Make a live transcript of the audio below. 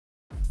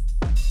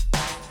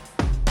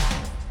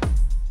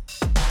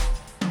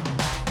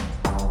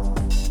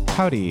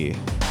Howdy,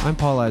 I'm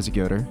Paul Isaac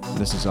Yoder, and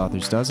this is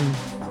Author's Dozen,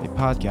 a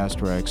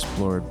podcast where I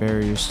explore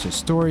barriers to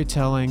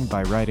storytelling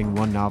by writing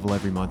one novel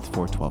every month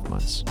for 12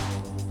 months.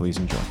 Please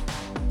enjoy.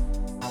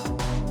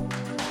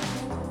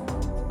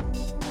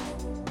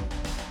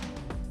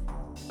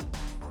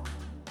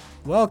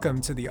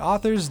 Welcome to the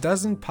Author's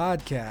Dozen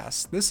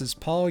podcast. This is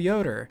Paul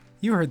Yoder.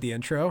 You heard the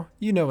intro.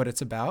 You know what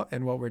it's about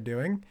and what we're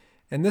doing.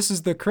 And this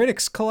is the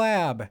Critics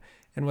Collab.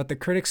 And what the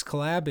Critics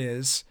Collab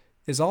is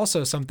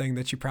also something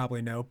that you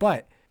probably know,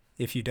 but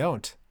if you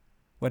don't,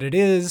 what it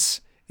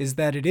is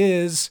that it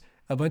is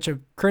a bunch of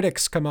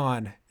critics come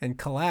on and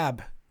collab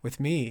with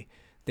me.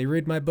 They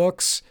read my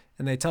books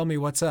and they tell me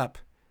what's up,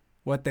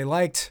 what they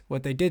liked,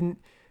 what they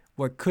didn't,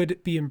 what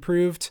could be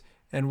improved,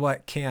 and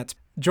what can't.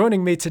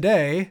 Joining me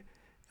today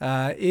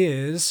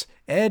is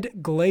Ed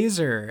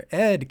Glazer.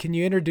 Ed, can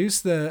you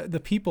introduce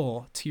the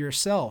people to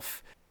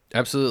yourself?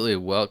 Absolutely.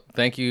 Well,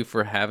 thank you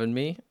for having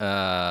me.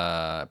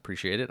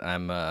 Appreciate it.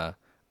 I'm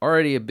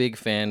already a big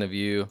fan of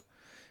you,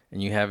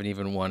 and you haven't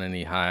even won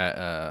any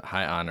high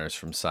honors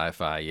from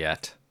Sci-Fi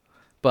yet.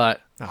 But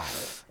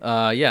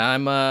yeah,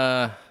 I'm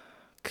a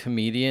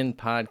comedian,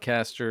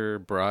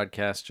 podcaster,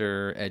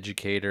 broadcaster,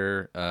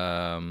 educator,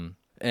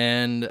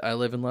 and I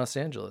live in Los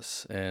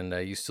Angeles. And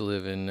I used to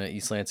live in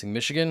East Lansing,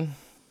 Michigan,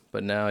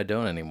 but now I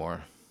don't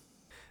anymore.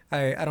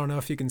 I don't know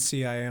if you can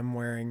see, I am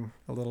wearing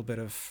a little bit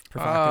of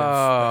provocative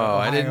Ohio,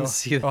 I didn't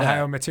see that.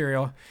 Ohio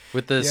material.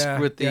 With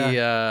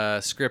the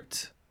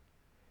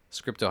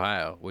Script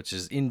Ohio, which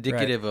is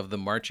indicative of the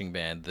marching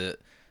band.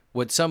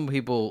 What some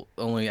people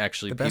only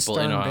actually people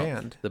in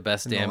Ohio, the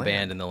best damn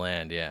band in the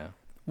land. Yeah.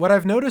 What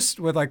I've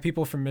noticed with like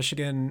people from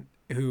Michigan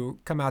who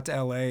come out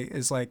to LA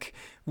is like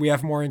we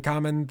have more in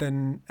common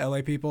than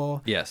LA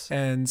people. Yes.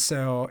 And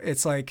so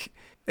it's like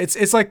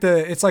it's like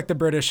the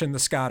British and the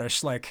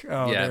Scottish, like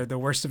they're the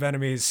worst of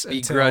enemies.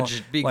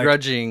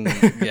 Begrudging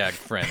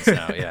friends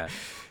now. Yeah.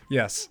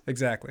 Yes,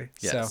 exactly.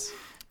 Yes. So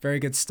very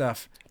good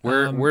stuff.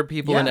 We're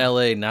people in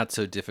LA not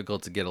so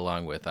difficult to get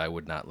along with. I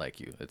would not like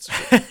you. It's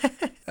true.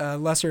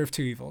 Lesser of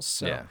two evils.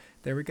 So yeah.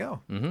 There we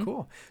go. Mm-hmm.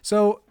 Cool.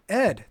 So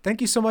Ed,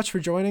 thank you so much for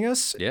joining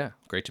us. Yeah,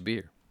 great to be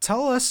here.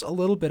 Tell us a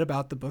little bit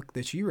about the book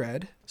that you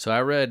read. So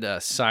I read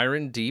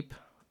Siren Deep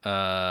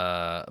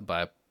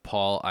by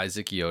Paul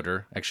Isaac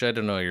Yoder. Actually, I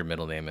don't know what your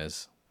middle name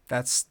is.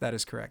 That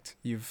is correct.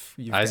 You've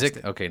Isaac?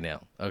 guessed it. Okay,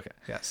 now. Okay.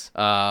 Yes.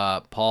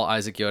 Paul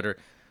Isaac Yoder.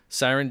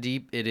 Siren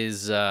Deep, it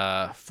is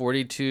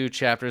 42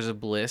 chapters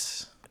of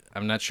bliss.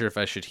 I'm not sure if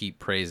I should heap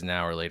praise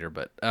now or later,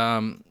 but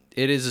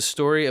it is a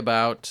story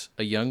about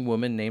a young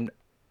woman named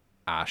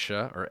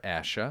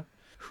Asha,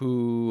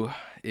 who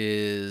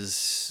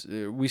is,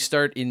 we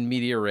start in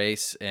media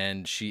res,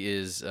 and she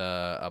is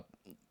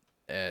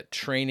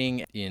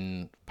training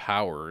in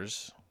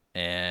powers,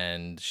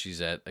 and she's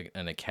at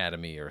an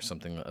academy or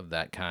something of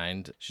that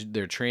kind.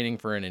 They're training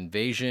for an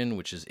invasion,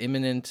 which is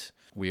imminent.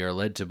 We are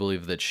led to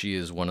believe that she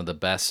is one of the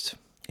best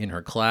in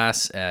her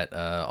class at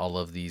all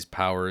of these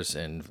powers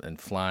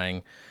and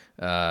flying,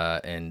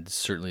 and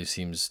certainly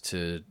seems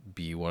to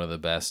be one of the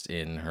best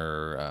in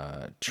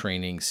her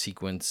training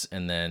sequence,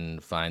 and then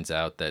finds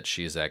out that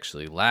she is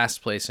actually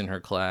last place in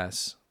her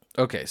class.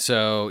 Okay,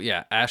 so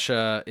yeah,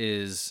 Asha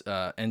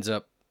ends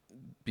up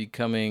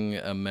becoming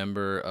a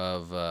member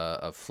of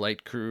a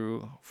flight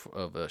crew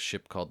of a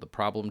ship called the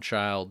Problem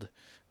Child,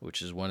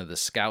 which is one of the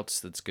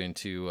scouts that's going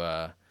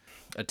to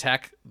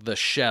attack the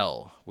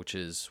shell, which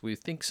is, we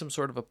think, some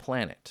sort of a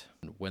planet.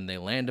 When they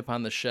land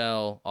upon the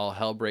shell, all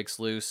hell breaks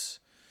loose,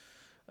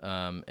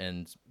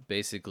 and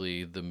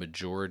basically the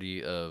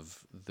majority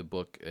of the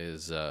book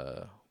is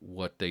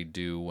what they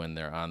do when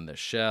they're on the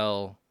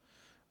shell,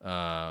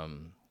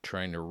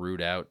 trying to root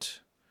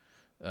out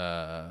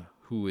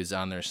who is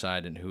on their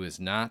side and who is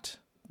not.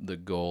 The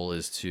goal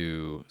is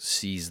to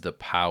seize the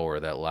power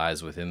that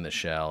lies within the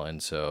shell,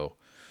 and so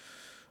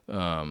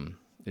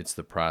it's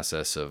the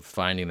process of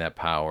finding that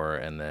power,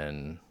 and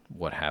then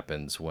what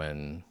happens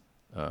when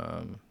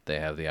they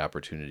have the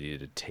opportunity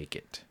to take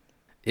it.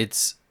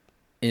 It's,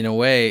 in a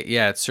way,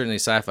 yeah, it's certainly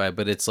sci-fi,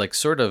 but it's like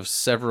sort of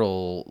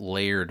several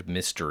layered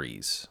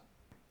mysteries.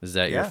 Is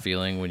that your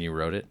feeling when you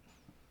wrote it?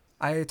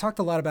 I talked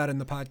a lot about it in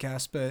the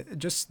podcast, but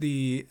just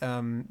the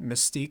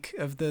mystique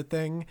of the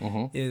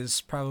thing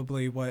is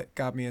probably what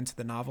got me into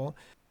the novel.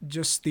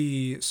 Just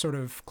the sort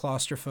of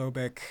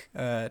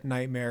claustrophobic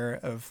nightmare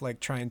of like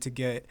trying to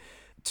get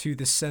to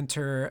the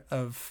center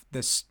of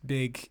this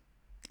big,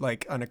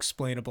 like,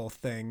 unexplainable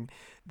thing.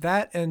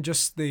 That, and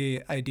just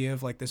the idea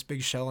of like this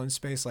big shell in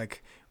space,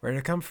 like, where did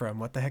it come from?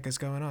 What the heck is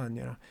going on?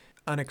 You know,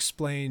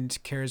 unexplained,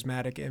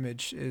 charismatic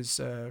image is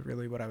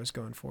really what I was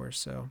going for.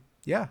 So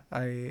yeah,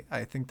 I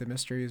think the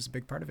mystery is a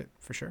big part of it,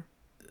 for sure.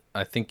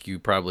 I think you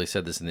probably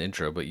said this in the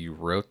intro, but you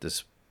wrote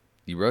this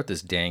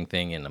dang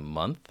thing in a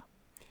month?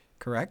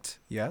 Correct.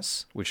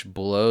 Yes. Which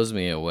blows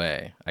me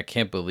away. I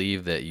can't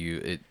believe that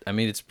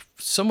it's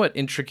somewhat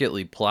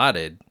intricately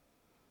plotted.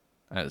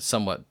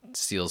 Somewhat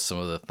steals some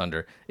of the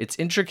thunder. It's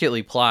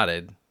intricately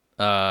plotted.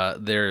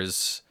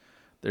 There's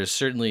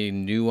certainly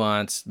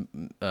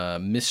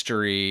nuanced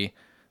mystery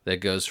that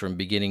goes from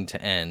beginning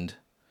to end.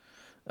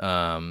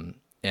 And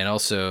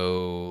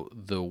also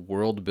the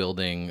world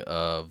building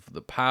of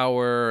the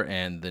power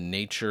and the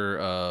nature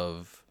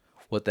of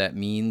what that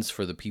means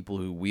for the people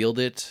who wield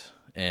it,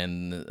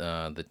 and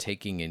the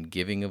taking and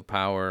giving of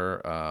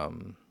power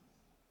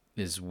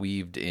is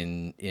weaved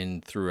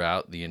in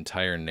throughout the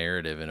entire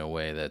narrative in a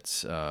way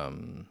that's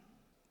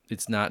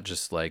it's not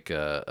just like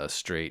a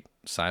straight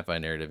sci-fi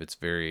narrative. It's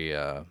very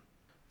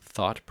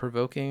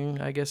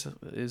thought-provoking, I guess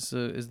is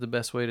the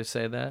best way to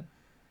say that.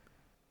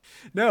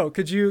 No,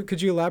 could you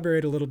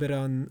elaborate a little bit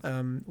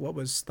on what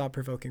was thought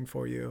provoking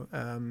for you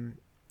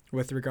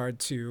with regard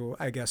to,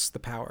 I guess, the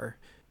power?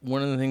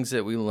 One of the things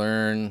that we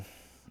learn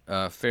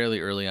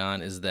fairly early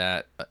on is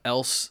that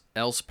else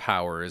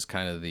power is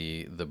kind of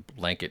the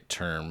blanket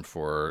term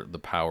for the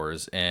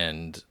powers,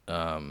 and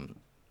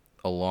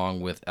along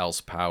with else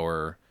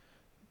power,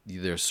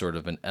 there's sort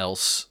of an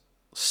else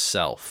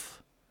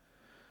self.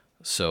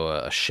 So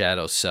a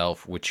shadow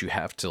self, which you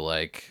have to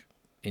like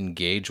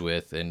engage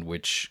with, and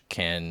which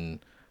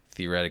can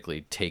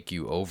theoretically take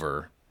you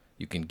over.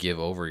 You can give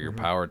over your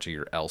power to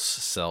your else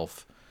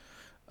self.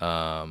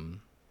 And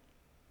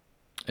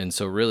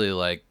so really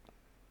like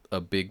a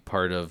big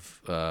part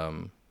of,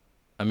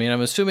 I mean,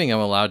 I'm assuming I'm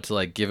allowed to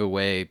like give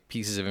away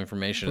pieces of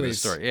information of the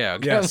story. Yeah.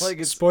 Okay. Yes.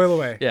 Like Spoil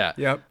away. Yeah.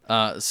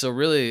 Yep. So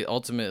really,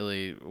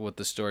 ultimately, what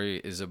the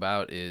story is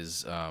about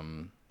is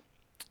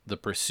the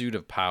pursuit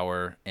of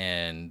power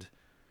and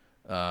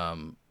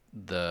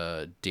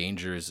the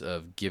dangers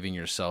of giving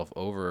yourself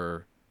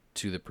over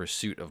to the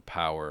pursuit of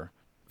power.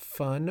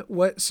 Fun.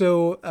 What?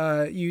 So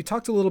you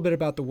talked a little bit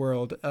about the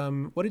world.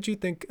 What did you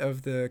think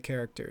of the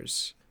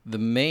characters? The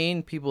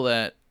main people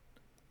that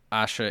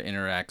Asha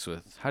interacts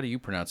with, how do you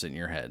pronounce it in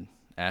your head?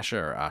 Asha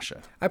or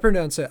Asha? I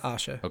pronounce it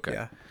Asha. Okay.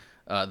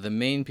 Yeah. The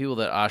main people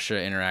that Asha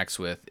interacts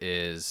with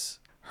is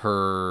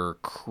her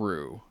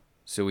crew.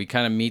 So we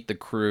kind of meet the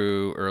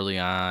crew early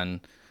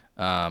on,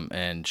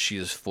 and she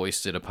is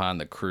foisted upon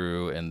the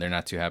crew, and they're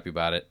not too happy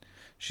about it.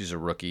 She's a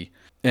rookie.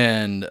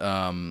 And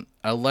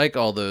I like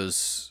all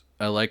those.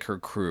 I like her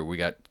crew. We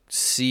got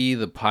C,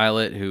 the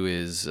pilot, who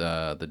is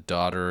the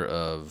daughter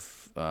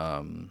of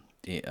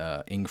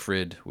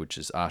Ingfrid, which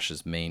is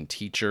Asha's main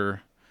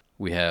teacher.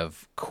 We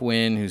have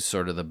Quinn, who's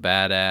sort of the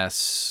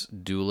badass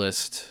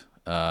duelist.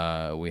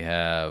 We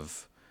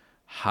have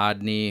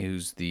Hodney,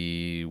 who's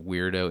the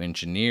weirdo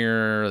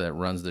engineer that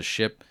runs the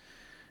ship.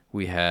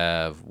 We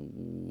have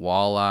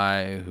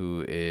Walleye,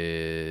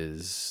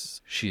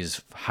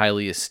 she's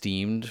highly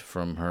esteemed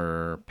from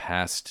her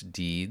past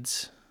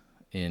deeds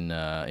in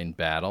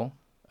battle.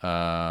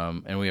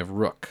 And we have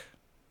Rook.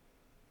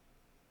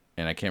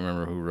 And I can't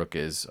remember who Rook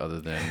is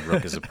other than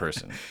Rook is a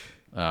person.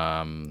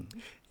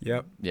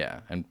 Yep.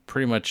 Yeah, and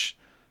pretty much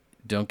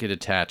don't get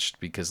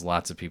attached because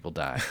lots of people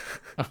die.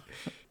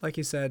 Like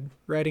you said,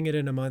 writing it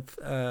in a month,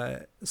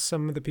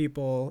 some of the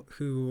people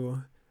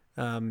who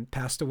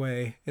passed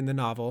away in the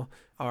novel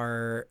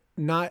are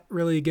not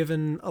really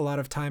given a lot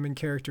of time and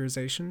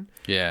characterization.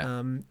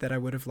 Yeah. That I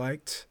would have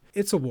liked.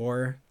 It's a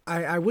war.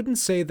 I wouldn't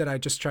say that I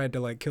just tried to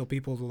like kill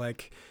people to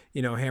like,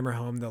 hammer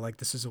home that like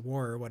this is a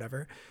war or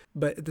whatever.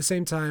 But at the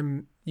same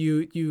time,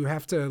 you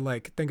have to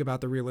like think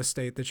about the real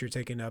estate that you're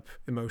taking up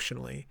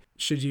emotionally.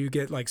 Should you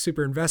get like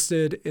super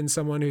invested in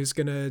someone who's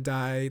gonna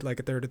die like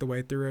a third of the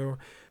way through?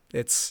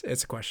 It's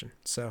a question.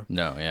 So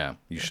No, yeah,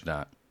 you should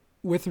not.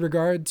 with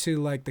regard to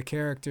like the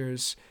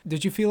characters,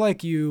 did you feel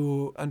like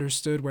you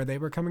understood where they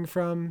were coming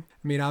from?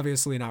 I mean,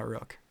 obviously not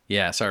Rook.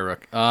 Yeah, sorry,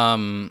 Rook.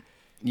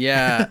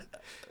 Yeah,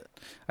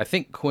 I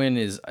think Quinn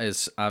is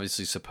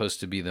obviously supposed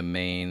to be the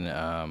main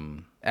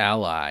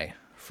ally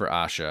for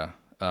Asha,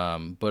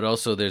 but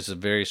also there's a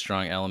very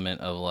strong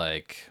element of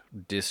like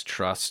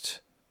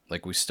distrust.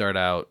 Like we start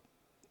out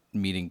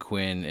meeting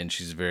Quinn, and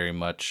she's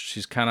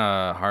kind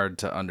of hard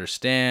to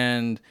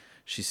understand.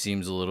 She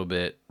seems a little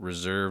bit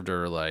reserved,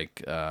 or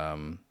like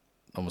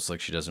almost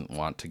like she doesn't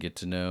want to get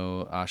to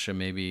know Asha,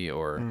 maybe,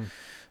 or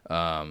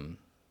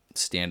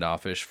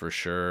standoffish for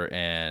sure.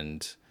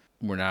 And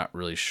we're not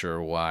really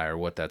sure why or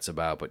what that's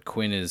about. But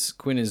Quinn is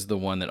the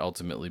one that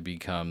ultimately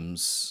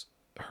becomes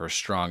her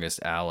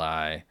strongest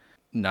ally,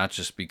 not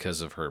just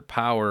because of her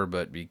power,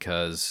 but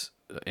because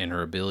in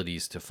her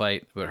abilities to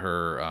fight, but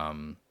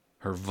her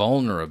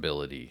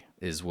vulnerability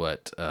is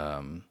what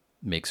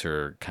makes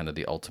her kind of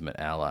the ultimate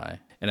ally.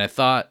 And I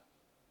thought,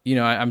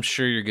 I'm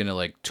sure you're going to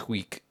like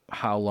tweak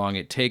how long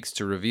it takes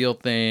to reveal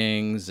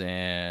things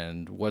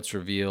and what's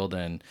revealed.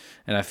 And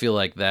I feel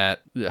like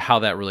how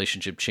that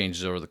relationship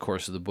changes over the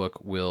course of the book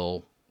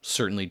will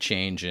certainly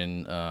change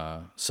in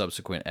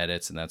subsequent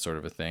edits and that sort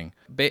of a thing.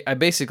 I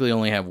basically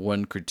only have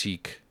one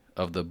critique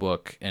of the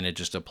book, and it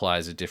just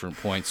applies at different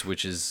points,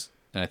 which is,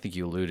 and I think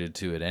you alluded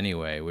to it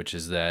anyway, which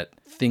is that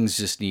things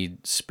just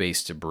need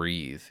space to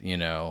breathe,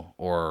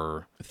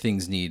 or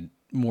things need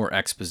more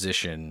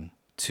exposition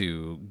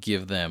to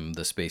give them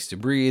the space to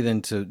breathe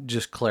and to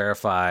just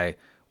clarify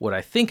what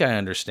I think I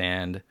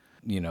understand,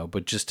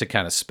 but just to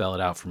kind of spell it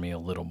out for me a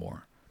little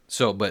more.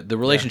 So, but the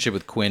relationship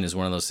with Quinn is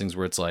one of those things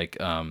where it's like,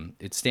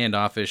 it's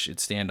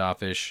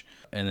standoffish.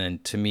 And then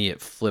to me,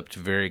 it flipped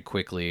very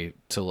quickly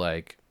to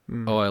like,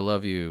 Oh, I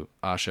love you,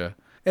 Asha.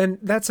 And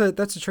that's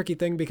a tricky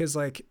thing because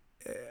like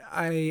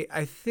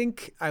I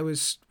think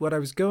what I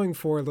was going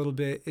for a little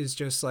bit is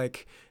just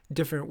like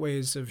different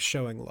ways of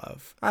showing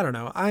love. I don't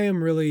know. I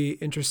am really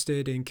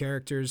interested in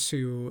characters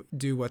who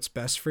do what's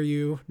best for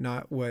you,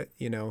 not what,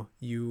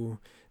 you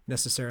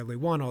necessarily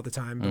want all the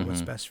time, but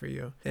what's best for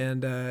you.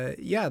 And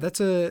yeah, that's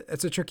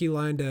a tricky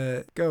line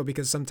to go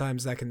because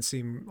sometimes that can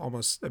seem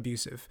almost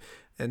abusive.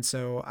 And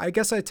so I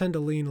guess I tend to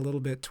lean a little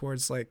bit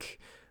towards like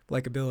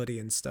likability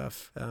and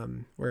stuff,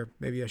 where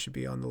maybe I should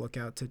be on the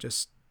lookout to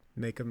just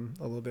make them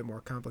a little bit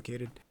more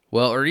complicated.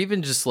 Well, or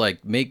even just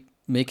like make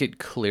it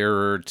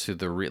clearer to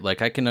the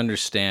like I can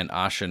understand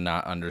Asha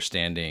not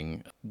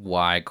understanding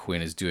why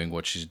Quinn is doing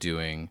what she's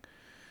doing,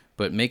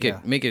 but make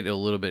it a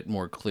little bit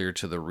more clear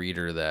to the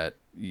reader that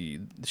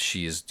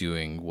she is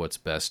doing what's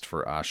best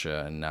for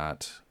Asha and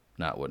not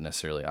what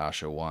necessarily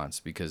Asha wants.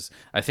 Because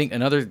I think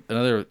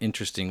another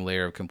interesting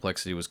layer of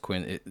complexity was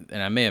Quinn,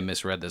 and I may have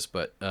misread this,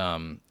 but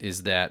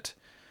is that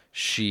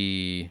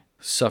she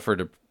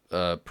suffered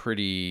a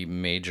pretty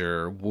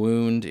major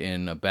wound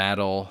in a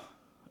battle,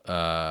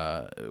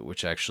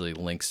 which actually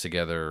links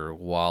together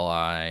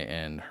Walleye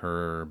and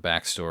her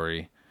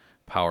backstory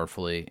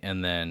powerfully.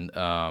 And then,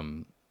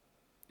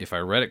 if I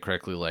read it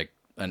correctly, like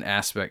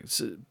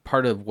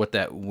part of what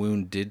that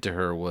wound did to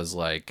her was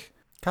like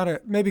kind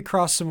of maybe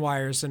cross some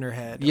wires in her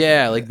head.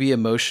 Yeah, like be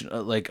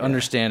emotional, like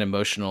understand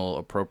emotional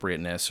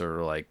appropriateness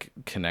or like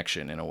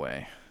connection in a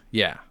way.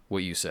 Yeah,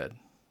 what you said.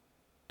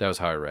 That was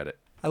how I read it.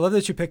 I love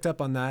that you picked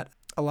up on that.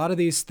 A lot of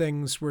these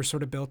things were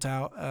sort of built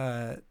out,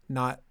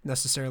 not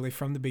necessarily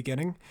from the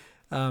beginning.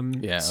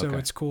 So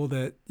it's cool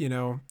that,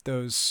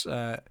 those,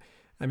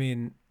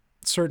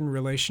 certain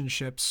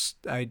relationships,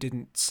 I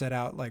didn't set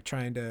out like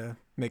trying to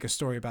make a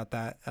story about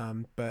that.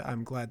 But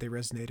I'm glad they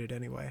resonated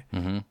anyway.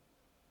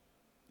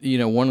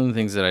 Mm-hmm. One of the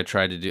things that I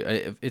tried to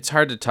do, it's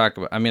hard to talk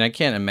about. I mean, I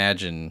can't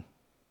imagine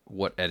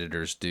what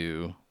editors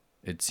do.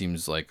 It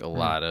seems like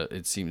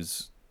it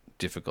seems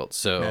difficult.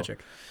 So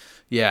magic.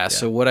 Yeah,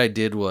 so what I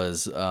did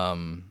was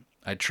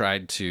I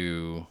tried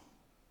to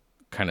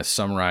kind of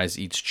summarize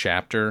each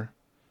chapter.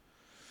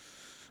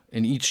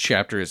 And each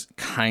chapter is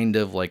kind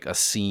of like a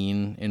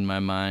scene in my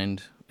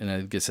mind. And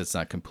I guess that's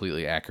not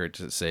completely accurate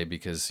to say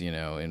because,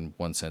 in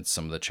one sense,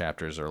 some of the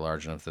chapters are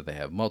large enough that they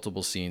have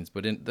multiple scenes.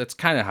 But that's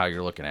kind of how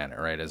you're looking at it,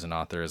 right? As an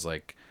author, is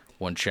like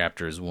one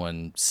chapter is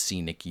one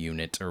scenic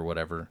unit or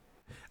whatever.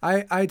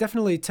 I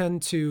definitely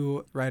tend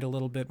to write a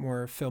little bit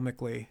more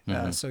filmically.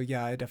 So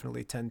yeah, I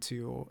definitely tend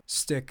to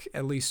stick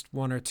at least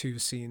one or two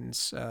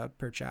scenes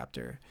per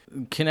chapter.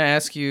 Can I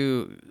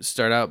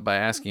start out by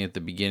asking at the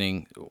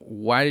beginning,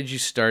 why did you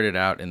start it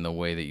out in the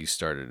way that you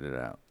started it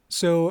out?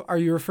 So are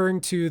you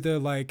referring to the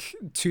like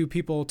two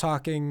people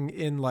talking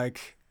in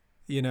like,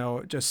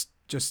 just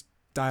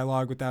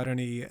dialogue without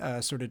any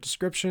sort of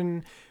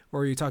description?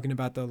 Or are you talking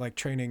about the like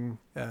training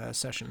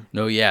session?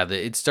 No, yeah.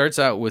 It starts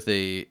out with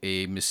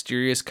a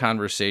mysterious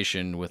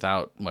conversation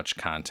without much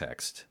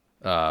context,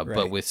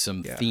 but with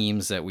some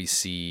themes that we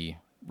see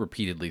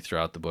repeatedly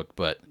throughout the book.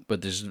 But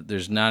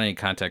there's not any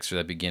context for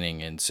that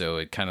beginning, and so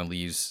it kind of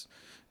leaves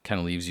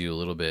you a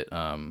little bit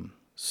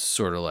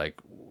sort of like,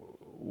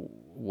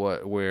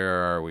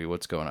 where are we?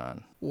 What's going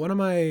on? One of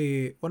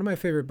my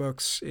favorite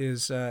books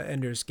is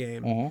Ender's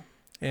Game. Mm-hmm.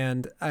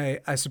 And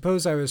I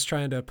suppose I was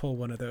trying to pull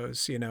one of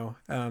those,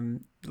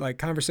 like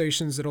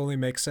conversations that only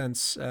make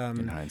sense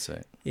in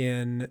hindsight.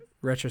 In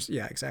retrospect,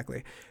 yeah,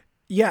 exactly.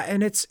 Yeah,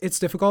 and it's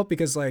difficult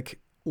because like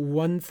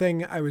one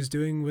thing I was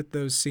doing with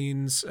those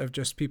scenes of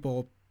just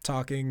people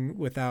talking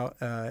without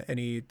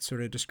any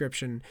sort of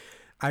description,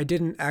 I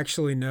didn't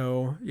actually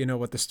know,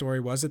 what the story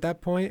was at that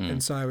point.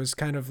 And so I was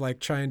kind of like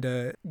trying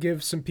to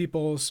give some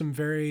people some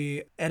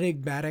very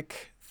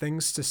enigmatic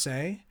things to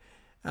say,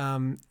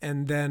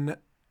 and then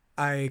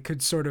I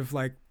could sort of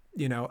like,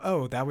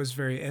 that was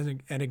very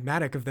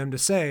enigmatic of them to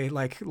say,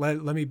 like,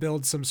 let me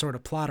build some sort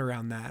of plot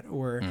around that.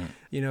 Or,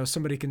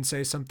 somebody can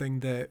say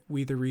something that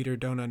we, the reader,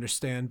 don't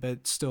understand,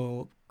 but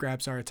still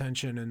grabs our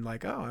attention and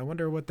like, oh, I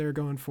wonder what they're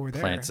going for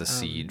there. Plants a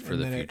seed for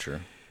the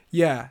future.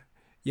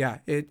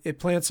 It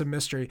plants a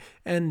mystery.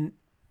 And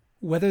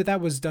whether that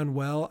was done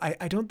well,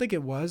 I don't think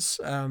it was.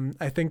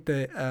 I think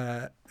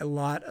that a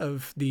lot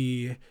of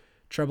the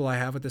trouble I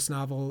have with this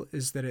novel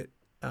is that it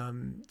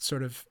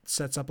sort of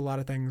sets up a lot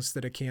of things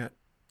that it can't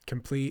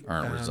complete.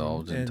 Aren't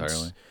resolved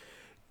entirely.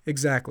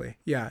 Exactly.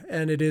 Yeah.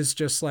 And it is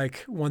just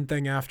like one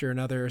thing after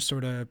another,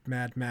 sort of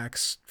Mad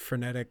Max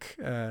frenetic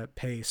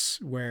pace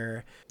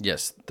where...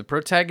 Yes, the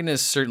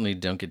protagonists certainly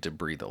don't get to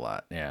breathe a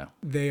lot. Yeah.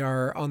 They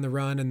are on the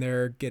run and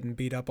they're getting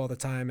beat up all the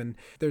time. And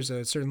there's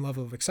a certain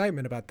level of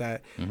excitement about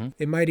that. Mm-hmm.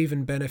 It might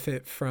even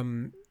benefit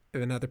from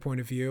another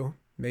point of view,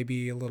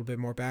 maybe a little bit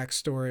more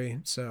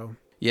backstory. So...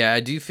 Yeah,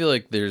 I do feel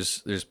like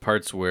there's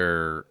parts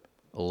where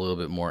a little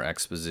bit more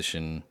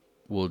exposition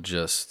will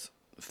just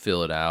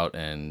fill it out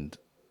and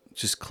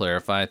just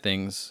clarify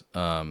things.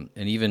 And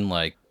even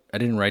like, I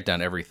didn't write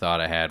down every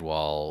thought I had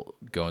while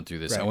going through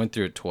this. Right. I went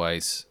through it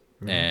twice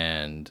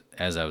And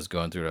as I was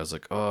going through it, I was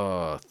like,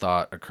 oh, a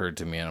thought occurred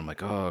to me. And I'm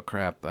like, oh,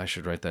 crap, I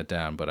should write that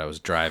down. But I was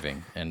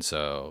driving. And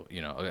so,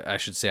 I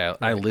should say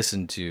I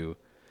listened to,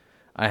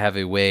 I have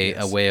a way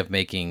of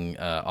making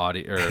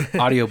audio or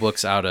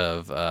audiobooks out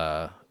of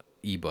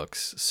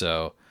ebooks.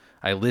 So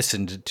I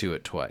listened to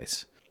it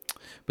twice.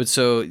 But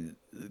so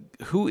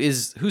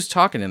who's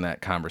talking in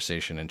that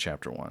conversation in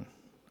chapter 1?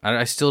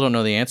 I still don't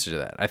know the answer to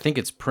that. I think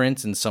it's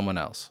Prince and someone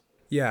else.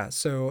 Yeah,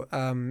 so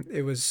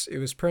it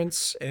was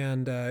Prince,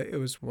 and it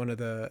was one of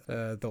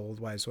the old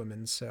wise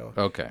women. So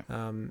Okay.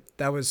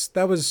 that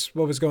was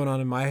what was going on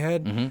in my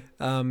head.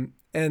 Mm-hmm.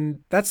 And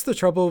that's the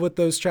trouble with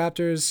those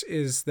chapters,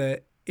 is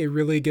that it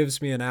really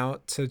gives me an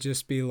out to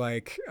just be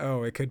like,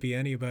 oh, it could be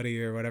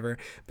anybody or whatever.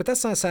 But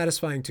that's not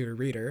satisfying to a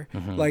reader.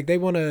 Mm-hmm. Like, they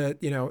want to,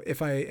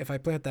 if I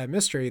plant that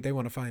mystery, they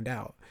want to find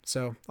out.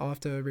 So I'll have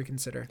to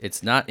reconsider.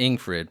 It's not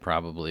Ingrid,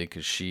 probably,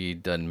 because she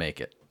doesn't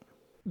make it.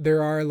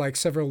 There are like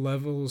several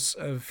levels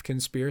of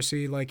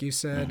conspiracy, like you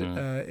said,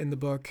 in the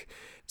book.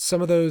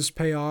 Some of those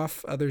pay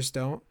off, others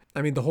don't.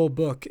 I mean, the whole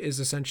book is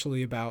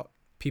essentially about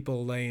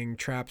people laying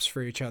traps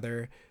for each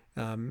other,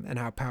 and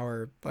how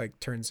power like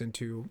turns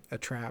into a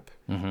trap.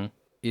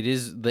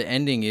 Mm-hmm. The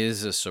ending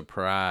is a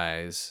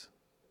surprise,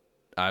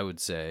 I would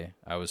say.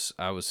 I was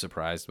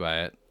surprised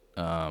by it.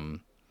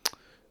 And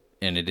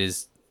it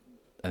is,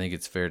 I think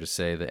it's fair to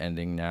say, the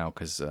ending now,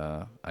 because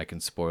I can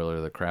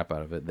spoiler the crap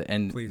out of it. The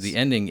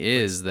ending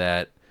is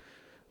that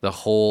the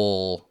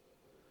whole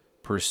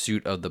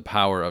pursuit of the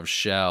power of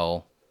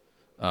Shell,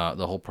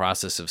 the whole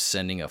process of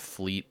sending a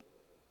fleet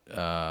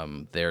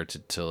there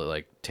to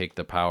like take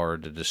the power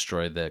to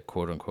destroy the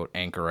quote unquote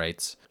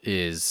anchorites,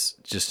 is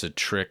just a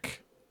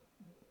trick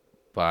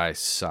by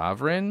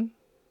Sovereign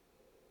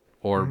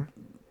or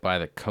by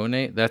the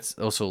Kone. That's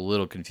also a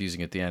little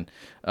confusing at the end.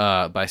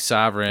 By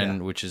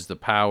Sovereign, which is the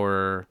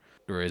power,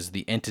 or is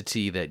the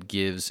entity that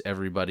gives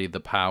everybody the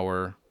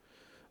power,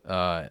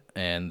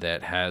 and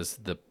that has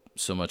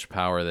so much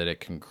power that it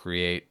can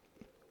create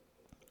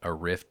a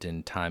rift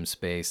in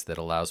time-space that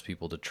allows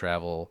people to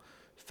travel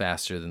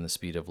faster than the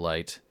speed of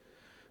light,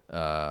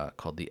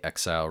 called the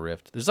Exile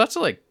Rift. There's lots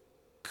of like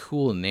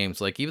cool names.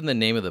 Like even the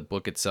name of the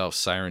book itself,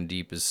 Siren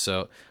Deep, is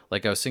so,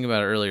 like I was thinking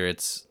about it earlier,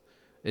 it's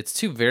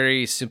two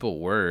very simple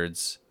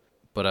words,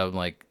 but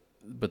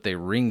but they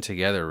ring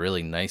together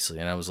really nicely.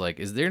 And I was like,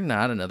 is there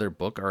not another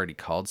book already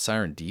called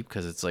Siren Deep?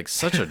 Because it's like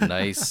such a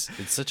nice,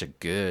 it's such a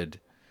good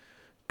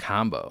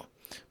combo.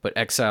 But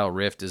Exile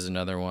Rift is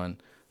another one.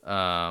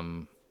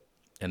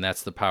 And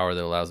that's the power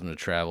that allows them to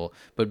travel.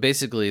 But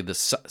basically, the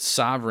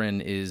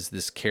Sovereign is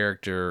this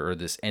character or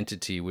this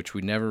entity, which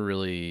we never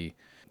really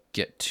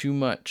get too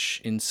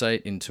much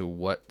insight into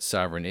what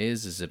Sovereign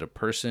is. Is it a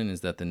person?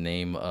 Is that the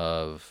name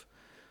of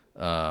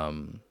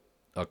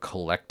a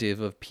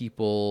collective of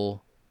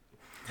people?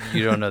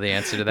 You don't know the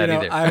answer to that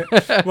either.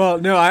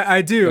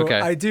 I do. Okay.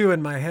 I do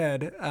in my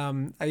head.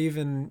 I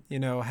even,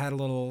 had a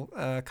little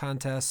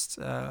contest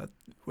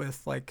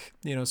with like,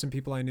 some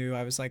people I knew.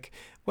 I was like,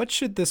 what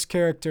should this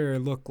character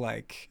look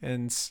like?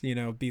 And,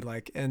 be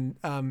like, and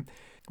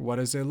what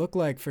does it look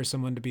like for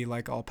someone to be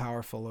like all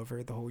powerful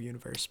over the whole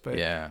universe? But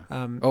yeah.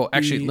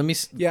 Actually, let me.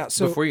 Yeah.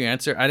 So before you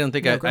answer, I don't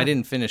think I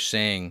didn't finish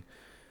saying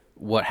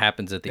what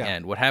happens at the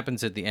end. What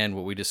happens at the end?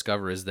 What we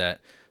discover is that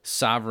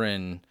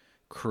Sovereign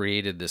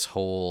created this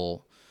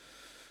whole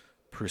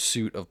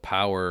pursuit of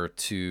power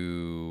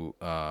to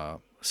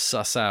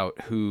suss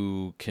out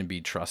who can be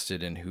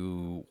trusted and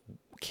who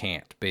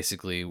can't.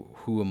 Basically,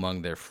 who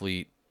among their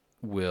fleet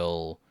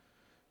will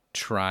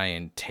try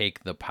and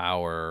take the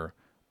power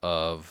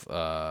of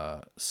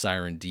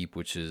Siren Deep,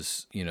 which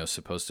is,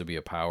 supposed to be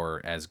a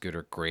power as good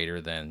or greater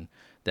than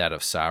that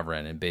of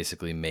Sovereign, and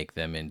basically make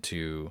them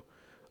into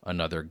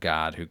another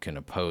god who can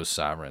oppose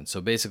Sovereign. So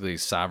basically,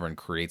 Sovereign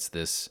creates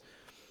this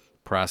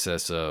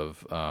process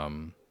of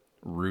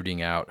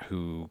rooting out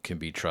who can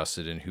be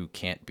trusted and who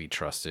can't be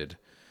trusted,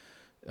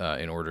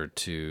 in order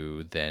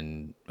to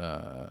then,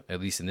 at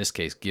least in this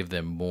case, give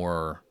them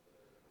more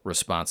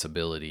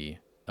responsibility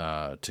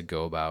to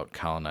go about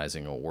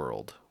colonizing a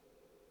world.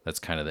 That's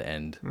kind of the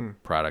end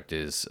product,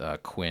 is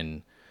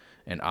Quinn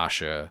and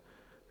Asha.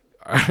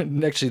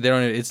 Actually, they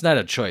don't. It's not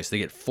a choice. They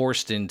get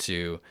forced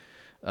into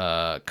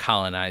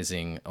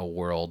colonizing a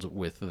world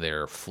with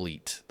their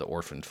fleet, the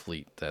orphan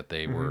fleet that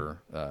they were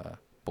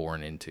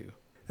born into.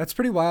 That's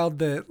pretty wild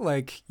that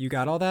like you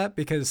got all that,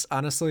 because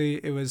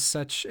honestly, it was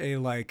such a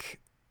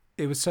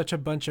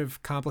bunch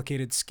of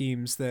complicated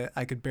schemes that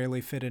I could barely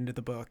fit into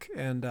the book.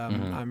 And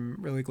I'm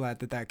really glad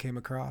that came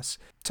across.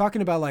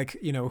 Talking about like,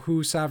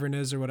 who Sovereign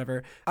is or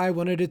whatever, I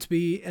wanted it to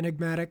be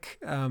enigmatic.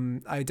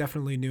 I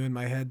definitely knew in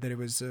my head that it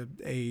was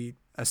a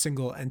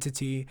single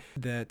entity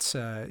that,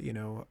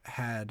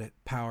 had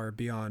power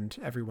beyond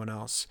everyone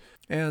else.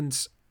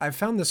 And I've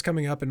found this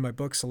coming up in my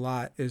books a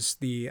lot, is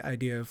the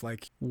idea of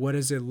like, what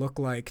does it look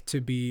like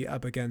to be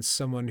up against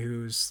someone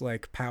whose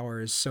like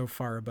power is so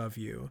far above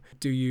you?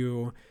 Do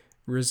you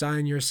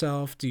resign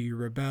yourself? Do you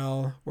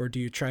rebel? Or do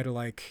you try to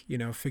like,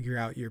 figure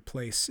out your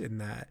place in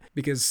that?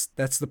 Because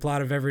that's the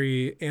plot of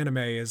every anime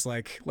is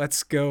like,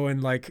 let's go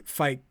and like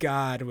fight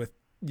God with,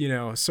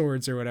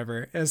 swords or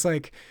whatever. And it's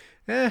like,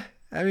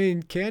 I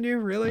mean, can you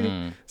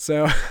really?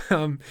 So,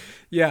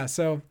 yeah.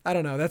 So I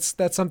don't know.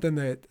 That's something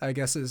that I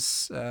guess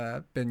has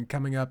been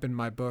coming up in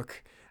my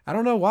book. I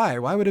don't know why.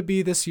 Why would it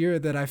be this year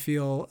that I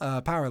feel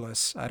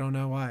powerless? I don't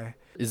know why.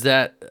 Is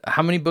that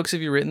how many books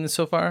have you written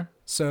so far?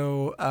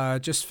 So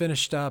just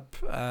finished up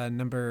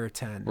number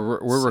 10.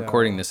 We're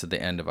recording this at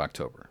the end of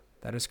October.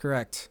 That is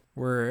correct.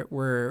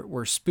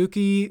 We're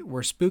spooky.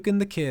 We're spooking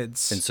the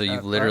kids. And so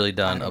you've literally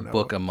done a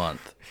book a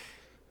month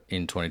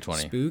in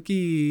 2020.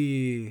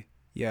 Spooky.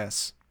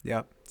 Yes.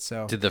 Yep.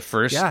 So did the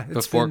first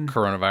before been...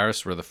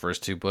 coronavirus were the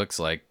first 2 books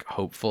like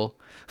hopeful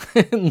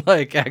and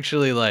like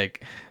actually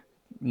like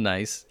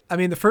nice? I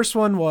mean, the first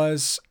one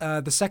was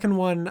the second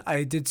one.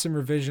 I did some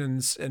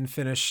revisions and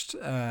finished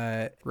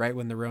right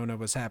when the Rona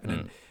was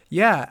happening.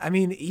 Yeah, I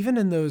mean, even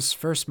in those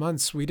first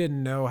months, we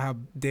didn't know how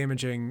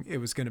damaging it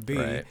was going to be.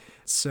 Right.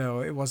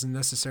 So it wasn't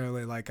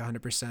necessarily like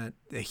 100%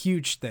 a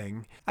huge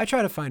thing. I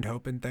try to find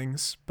hope in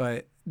things,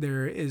 but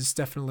there is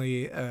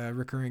definitely a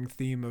recurring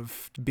theme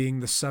of being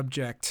the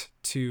subject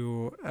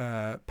to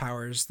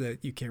powers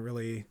that you can't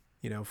really,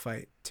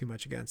 fight too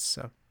much against.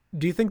 So.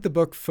 Do you think the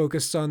book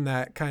focused on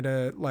that kind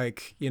of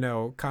like,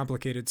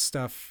 complicated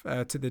stuff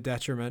to the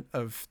detriment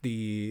of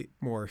the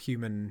more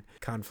human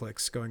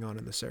conflicts going on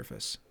in the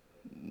surface?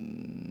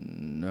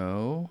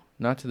 No,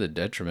 not to the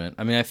detriment.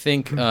 I mean, I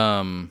think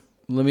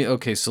let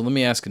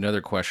me ask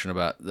another question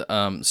about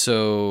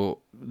so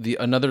the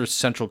another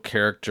central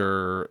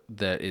character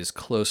that is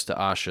close to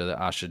Asha that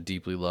Asha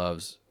deeply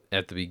loves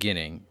at the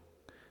beginning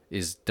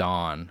is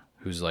Dawn,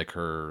 who's like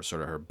her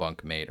sort of her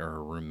bunkmate or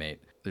her roommate.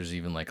 There's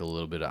even like a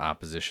little bit of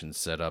opposition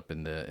set up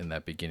in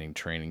that beginning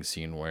training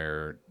scene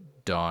where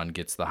Dawn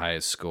gets the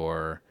highest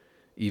score,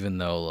 even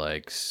though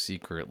like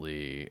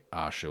secretly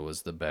Asha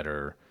was the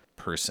better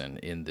person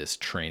in this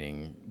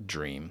training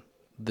dream.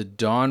 The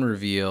Dawn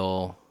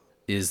reveal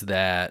is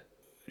that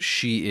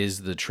she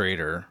is the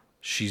traitor.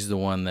 She's the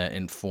one that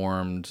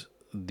informed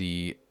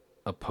the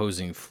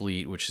opposing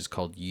fleet, which is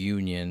called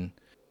Union,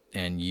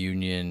 and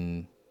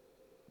Union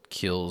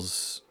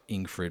kills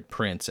Ingfrid.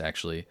 Prince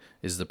actually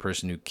is the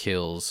person who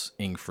kills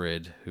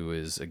Ingfrid, who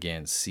is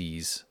again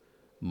C's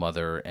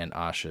mother and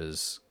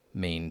Asha's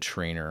main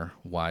trainer,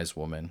 wise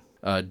woman.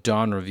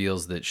 Dawn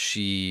reveals that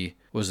she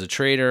was a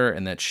traitor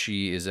and that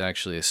she is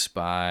actually a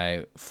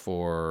spy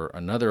for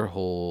another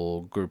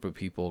whole group of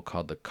people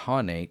called the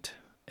Khanate.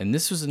 And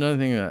this was another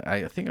thing that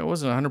I think I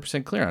wasn't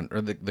 100% clear on.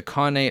 Or the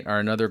Khanate are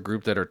another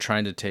group that are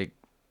trying to take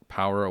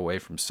power away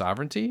from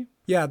sovereignty.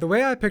 Yeah, the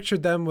way I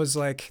pictured them was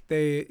like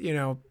they,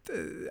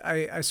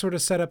 I sort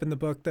of set up in the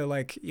book that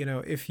like,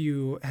 if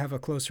you have a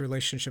close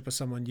relationship with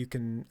someone, you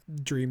can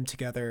dream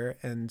together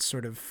and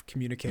sort of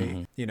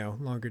communicate,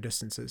 longer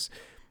distances.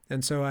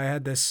 And so I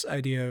had this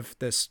idea of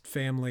this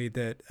family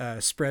that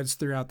spreads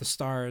throughout the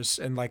stars,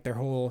 and like their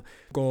whole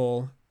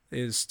goal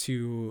is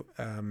to,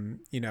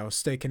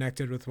 stay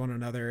connected with one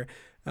another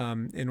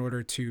in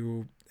order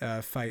to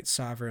fight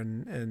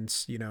sovereign. And,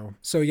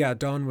 so yeah,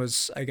 Dawn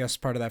was, I guess,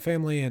 part of that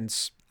family and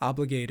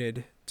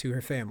obligated to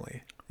her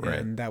family. Right.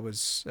 And that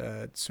was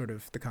sort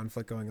of the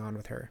conflict going on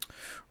with her.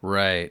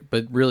 Right.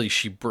 But really,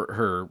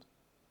 her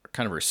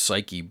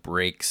psyche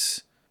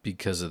breaks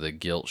because of the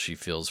guilt she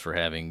feels for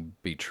having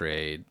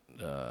betrayed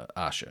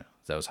Asha.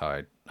 That was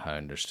how I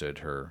understood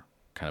her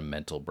kind of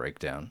mental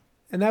breakdown.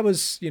 And that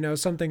was,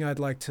 something I'd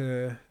like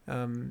to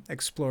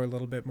explore a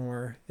little bit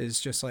more, is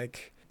just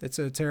like, it's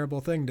a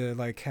terrible thing to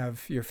like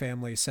have your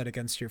family set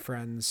against your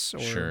friends or,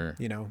 sure.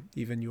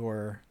 Even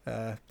your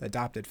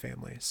adopted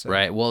family. So,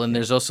 right. Well, and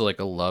there's also like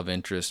a love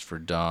interest for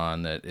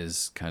Dawn that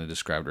is kind of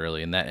described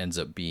early, and that ends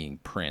up being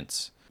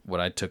Prince. What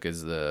I took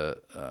as the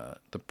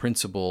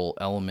principal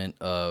element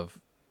of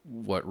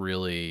what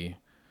really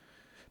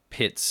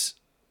pits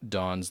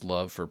Dawn's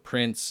love for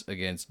Prince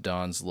against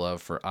Dawn's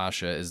love for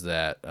Asha is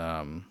that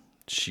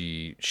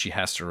she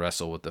has to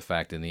wrestle with the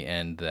fact in the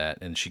end that,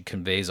 and she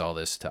conveys all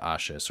this to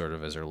Asha sort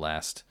of as her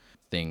last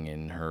thing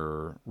in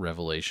her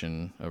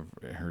revelation of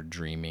her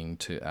dreaming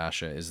to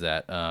Asha, is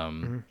that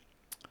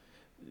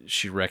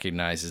she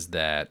recognizes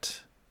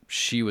that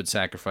she would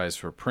sacrifice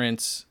for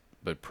Prince,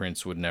 but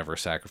Prince would never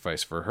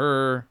sacrifice for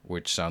her,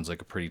 which sounds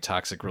like a pretty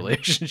toxic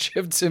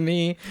relationship to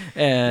me.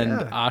 And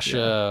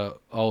Asha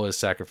always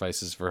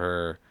sacrifices for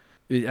her.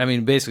 I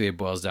mean, basically it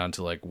boils down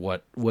to like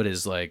what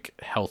is like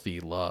healthy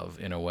love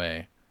in a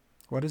way.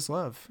 What is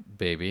love?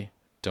 Baby,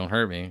 don't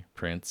hurt me,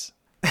 Prince.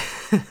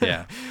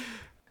 Yeah.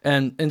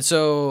 And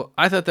so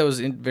I thought that was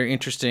very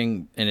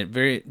interesting, and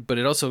but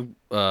it also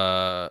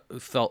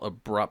felt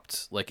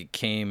abrupt, like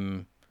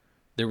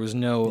there was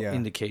no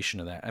indication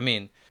of that. I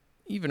mean,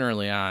 even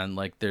early on,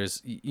 like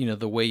there's,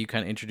 the way you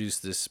kind of introduce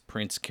this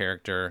Prince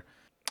character,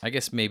 I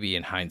guess maybe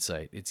in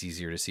hindsight it's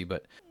easier to see,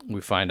 but we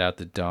find out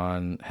that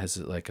Dawn has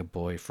like a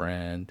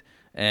boyfriend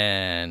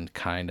and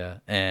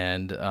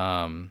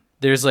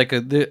there's like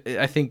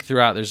I think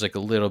throughout there's like a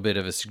little bit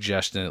of a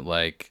suggestion that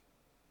like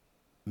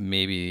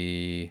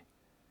maybe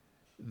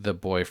the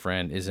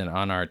boyfriend isn't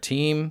on our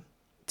team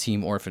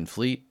Orphan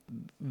Fleet.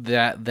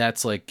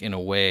 That's like in a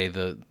way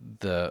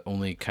the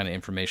only kind of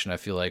information I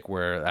feel like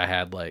where I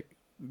had like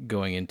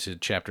going into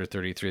chapter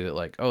 33 that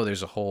like, oh,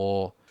 there's a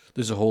whole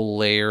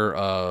layer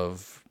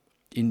of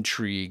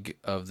intrigue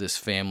of this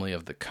family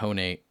of the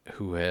Conate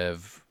who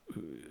have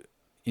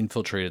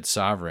infiltrated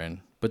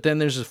Sovereign. But then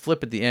there's a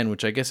flip at the end,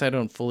 which I guess I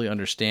don't fully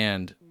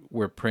understand,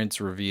 where Prince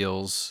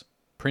reveals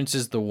Prince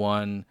is the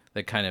one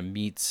that kind of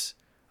meets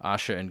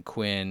Asha and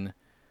Quinn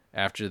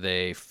after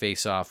they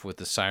face off with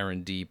the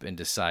Siren Deep and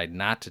decide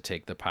not to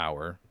take the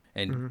power.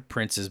 And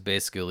Prince is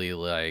basically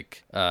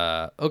like,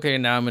 okay,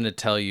 now I'm going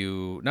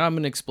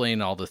to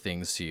explain all the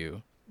things to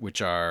you,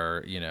 which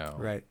are,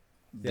 Right.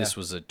 This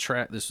was a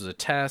trap. This was a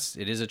test.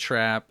 It is a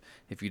trap.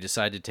 If you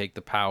decide to take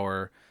the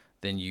power,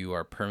 then you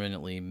are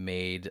permanently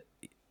made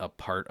a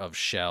part of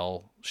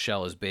Shell.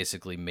 Shell is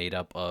basically made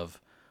up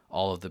of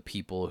all of the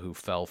people who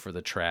fell for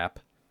the trap,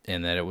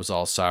 and that it was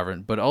all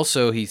Sovereign. But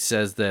also he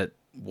says that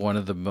one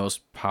of the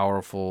most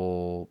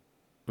powerful,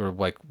 or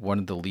like one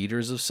of the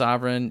leaders of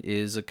Sovereign,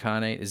 is a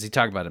Khanate. Is he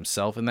talking about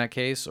himself in that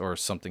case or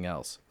something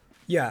else?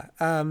 Yeah,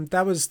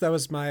 that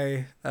was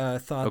my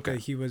thought. Okay.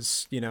 That he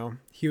was,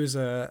 he was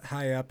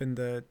high up in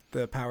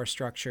the power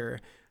structure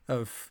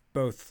of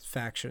both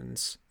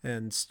factions,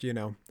 and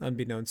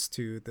unbeknownst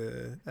to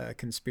the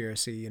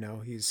conspiracy,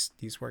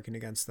 he's working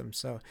against them.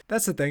 So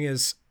that's the thing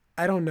is,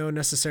 I don't know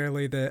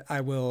necessarily that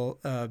I will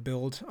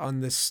build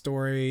on this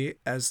story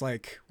as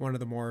like one of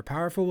the more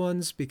powerful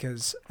ones,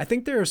 because I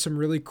think there are some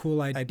really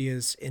cool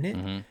ideas in it.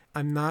 Mm-hmm.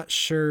 I'm not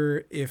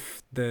sure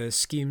if the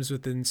schemes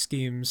within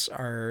schemes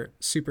are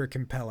super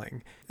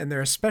compelling, and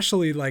they're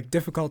especially like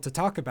difficult to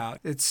talk about.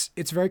 It's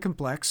very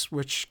complex,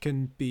 which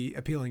can be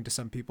appealing to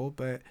some people,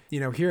 but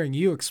hearing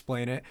you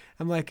explain it,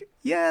 I'm like,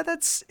 yeah,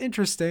 that's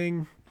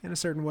interesting in a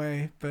certain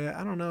way, but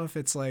I don't know if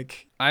it's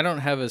like... I don't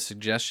have a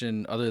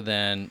suggestion other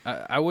than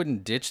I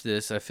wouldn't ditch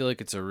this. I feel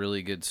like it's a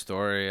really good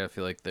story. I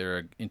feel like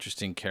they're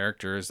interesting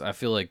characters. I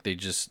feel like they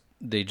just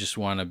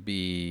want to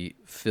be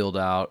filled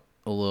out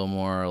a little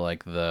more,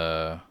 like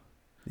the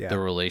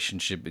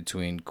relationship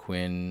between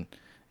Quinn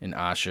and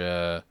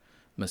Asha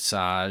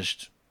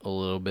massaged a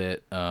little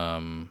bit.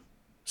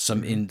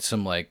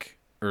 Some like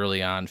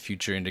early on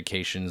future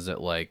indications that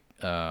like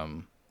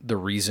the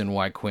reason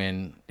why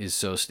Quinn is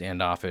so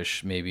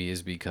standoffish maybe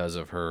is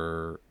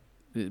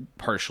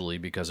partially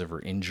because of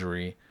her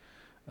injury,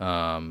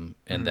 and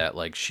that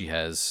like she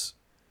has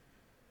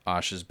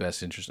Asha's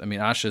best interest. I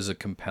mean, Asha is a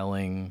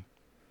compelling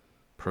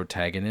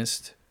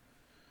protagonist.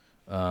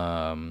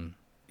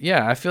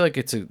 Yeah, I feel like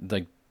it's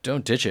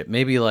don't ditch it.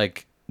 Maybe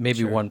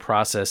sure. One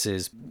process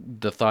is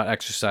the thought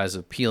exercise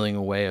of peeling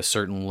away a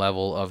certain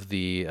level of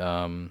the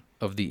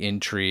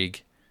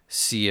intrigue,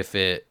 see if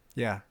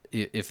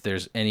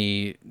there's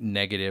any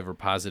negative or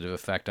positive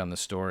effect on the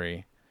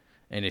story,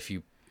 and if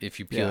you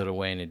peel it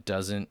away and it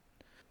doesn't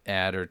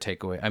add or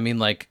take away. I mean,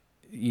 like,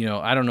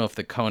 I don't know if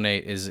the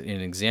Conate is an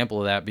example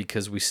of that,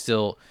 because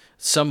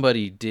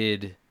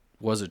somebody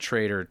was a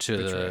traitor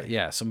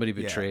to somebody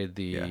betrayed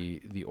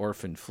the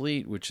Orphan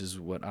Fleet, which is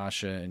what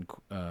Asha and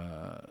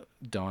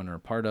Dawn are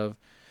part of,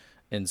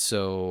 and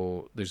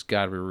so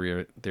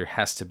there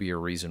has to be a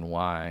reason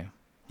why.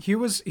 Here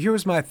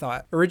was my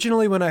thought.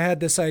 Originally, when I had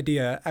this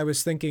idea, I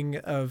was thinking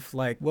of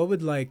like, what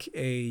would like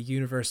a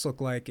universe look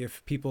like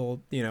if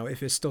people,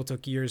 if it still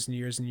took years and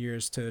years and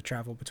years to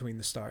travel between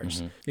the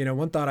stars. Mm-hmm.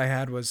 One thought I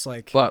had was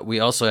like, but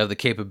we also have the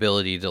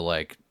capability to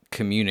like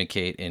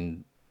communicate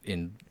in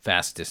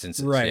vast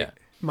distances. Right. Yeah.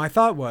 My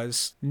thought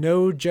was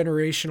no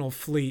generational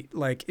fleet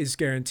like is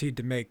guaranteed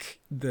to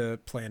make the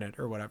planet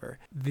or whatever.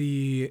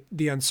 The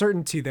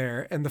uncertainty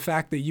there, and the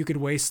fact that you could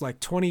waste like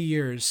 20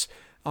 years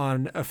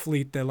on a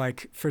fleet that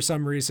like for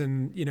some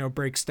reason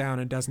breaks down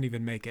and doesn't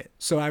even make it.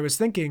 So I was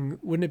thinking,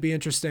 wouldn't it be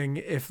interesting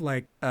if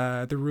like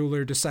the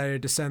ruler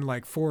decided to send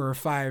like 4 or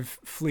 5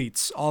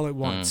 fleets all at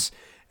once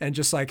and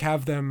just like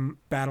have them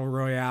battle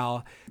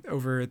royale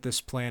over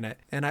this planet?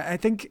 And I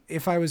think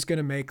if I was going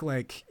to make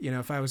like,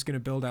 if I was going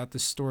to build out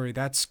this story,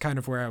 that's kind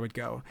of where I would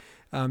go,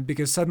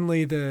 because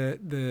suddenly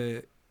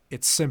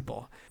it's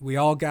simple. We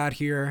all got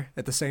here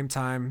at the same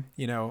time,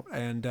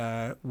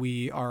 and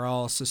we are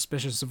all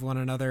suspicious of one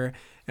another,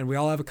 and we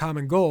all have a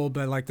common goal.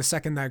 But like the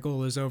second that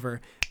goal is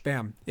over,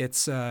 bam,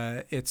 it's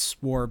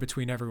war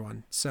between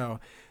everyone.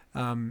 So,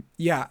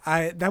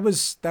 that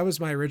was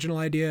my original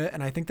idea,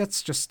 and I think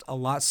that's just a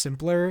lot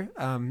simpler.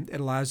 It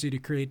allows you to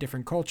create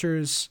different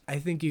cultures. I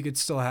think you could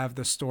still have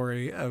the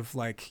story of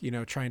like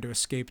trying to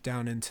escape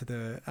down into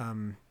the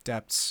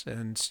depths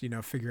and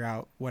figure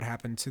out what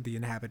happened to the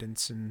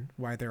inhabitants and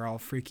why they're all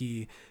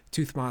freaky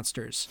tooth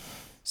monsters.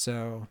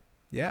 So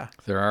yeah,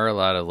 there are a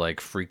lot of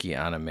like freaky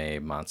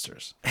anime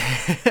monsters.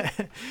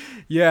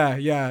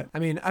 Yeah. I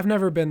mean, I've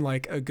never been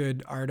like a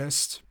good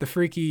artist. The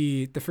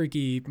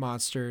freaky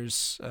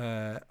monsters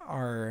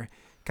are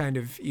kind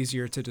of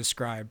easier to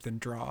describe than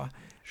draw.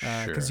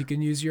 because Sure. you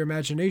can use your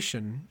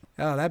imagination.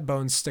 Oh, that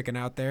bone's sticking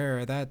out there,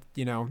 or that,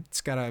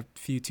 it's got a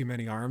few too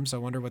many arms. I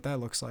wonder what that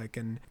looks like.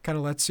 And kind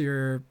of lets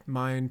your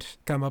mind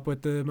come up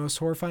with the most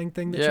horrifying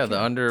thing that you Yeah, the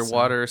can. So,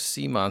 underwater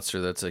sea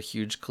monster that's a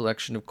huge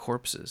collection of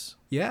corpses.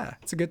 yeah,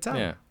 it's a good time.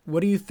 Yeah.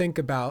 What do you think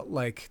about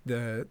like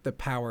the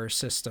power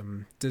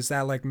system? Does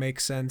that like make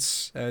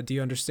sense? Do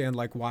you understand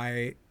like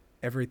why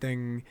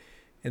everything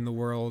in the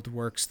world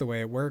works the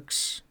way it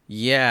works?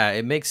 Yeah,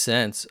 it makes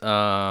sense.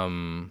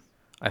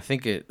 I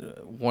think it.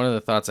 One of the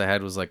thoughts I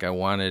had was like I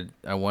wanted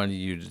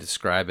you to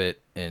describe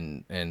it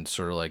and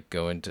sort of like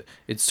go into.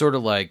 It's sort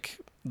of like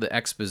the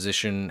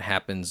exposition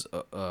happens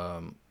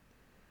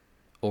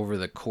over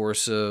the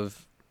course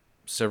of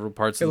several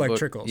parts It of the like book.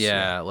 trickles.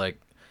 Yeah. Yeah, like,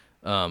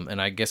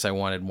 and I guess I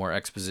wanted more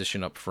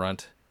exposition up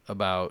front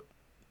about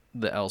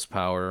the L's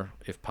power,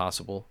 if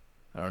possible.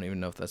 I don't even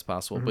know if that's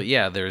possible, Mm-hmm. but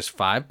yeah, there's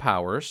 5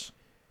 powers.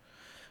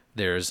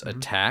 There's Mm-hmm.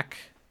 attack,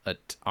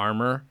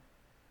 armor,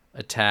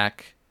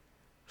 attack,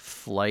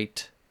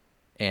 flight,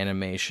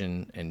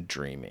 animation, and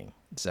dreaming.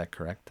 Is that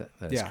correct?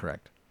 That is Yeah.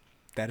 correct.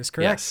 That is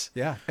correct. Yes.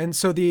 Yeah. And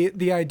so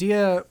the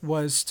idea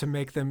was to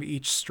make them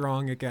each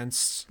strong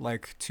against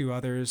like two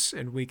others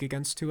and weak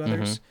against two Mm-hmm.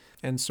 others,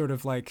 and sort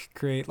of like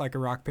create like a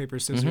rock paper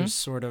Mm-hmm. scissors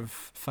sort of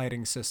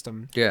fighting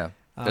system. Yeah.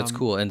 That's Um,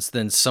 cool. And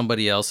then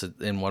somebody else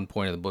in one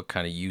point of the book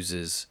kind of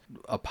uses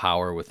a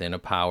power within a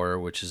power,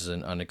 which is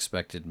an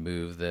unexpected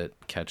move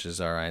that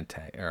catches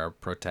our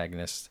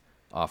protagonist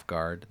off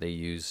guard. They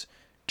use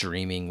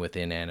dreaming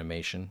within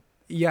animation.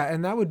 yeah,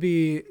 and that would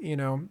be,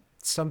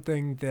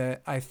 something that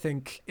I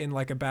think in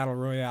like a battle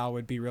royale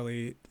would be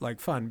really like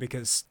fun,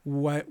 because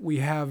what we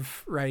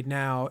have right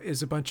now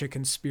is a bunch of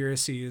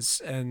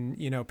conspiracies and,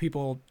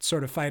 people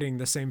sort of fighting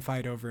the same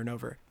fight over and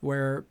over.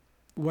 Where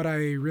what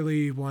I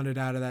really wanted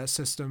out of that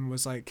system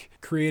was like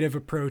creative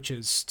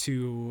approaches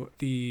to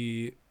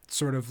the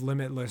sort of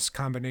limitless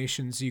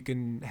combinations you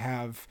can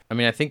have. I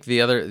mean, I think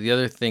the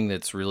other thing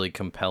that's really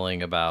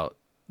compelling about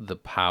the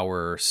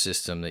power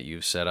system that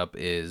you've set up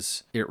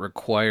is it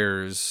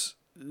requires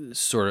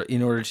sort of,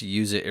 in order to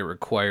use it, it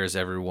requires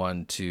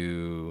everyone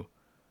to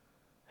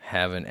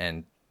have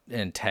an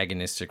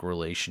antagonistic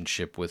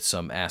relationship with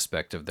some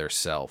aspect of their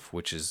self,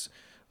 which is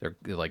they're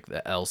like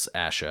the else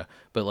Asha.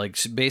 But like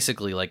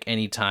basically, like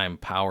anytime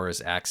power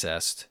is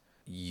accessed,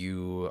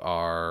 you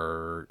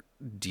are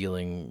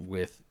dealing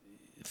with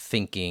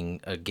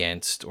thinking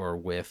against or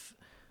with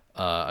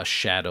a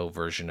shadow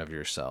version of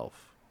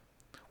yourself,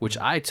 which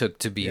I took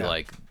to be Yeah.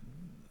 like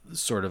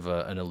sort of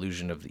an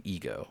illusion of the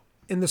ego.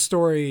 In the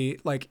story,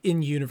 like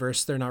in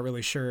universe, they're not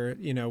really sure,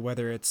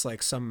 whether it's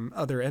like some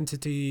other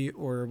entity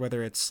or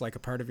whether it's like a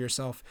part of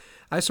yourself.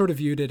 I sort of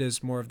viewed it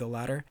as more of the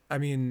latter. I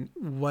mean,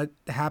 what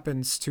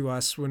happens to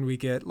us when we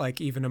get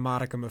like even a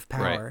modicum of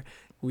power?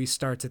 We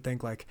start to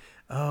think like,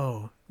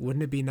 oh,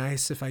 wouldn't it be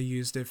nice if I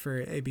used it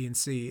for A, B, and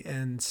C?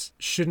 And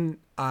shouldn't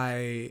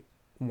I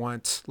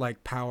want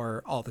like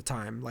power all the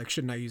time? Like,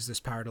 shouldn't I use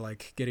this power to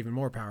like get even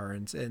more power?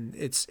 And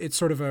it's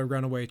sort of a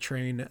runaway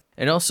train.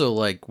 And also,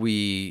 like,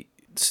 we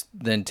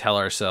then tell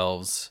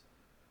ourselves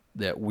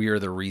that we're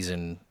the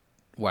reason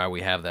why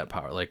we have that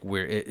power. Like,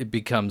 it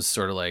becomes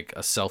sort of like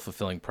a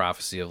self-fulfilling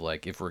prophecy of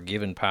like, if we're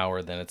given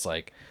power, then it's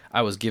like,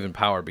 I was given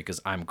power because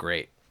I'm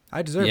great.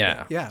 I deserve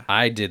Yeah. it. Yeah.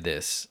 I did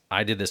this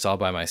all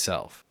by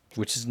myself,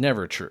 which is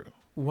never true.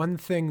 One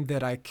thing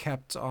that I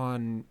kept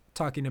on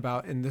talking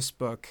about in this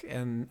book,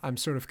 and I'm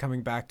sort of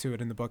coming back to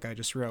it in the book I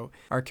just wrote,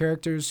 are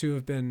characters who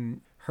have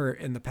been hurt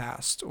in the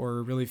past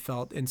or really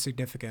felt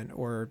insignificant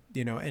or,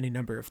 any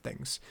number of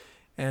things.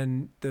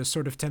 And the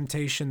sort of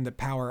temptation that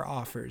power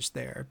offers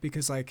there,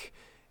 because like,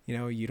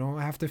 you don't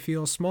have to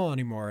feel small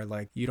anymore.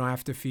 Like you don't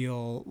have to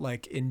feel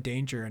like in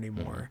danger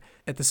anymore.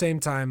 At the same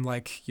time,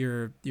 like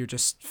you're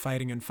just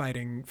fighting and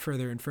fighting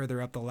further and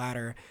further up the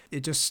ladder.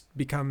 It just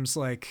becomes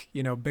like,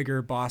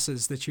 bigger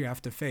bosses that you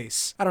have to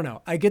face. I don't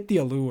know. I get the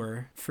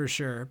allure for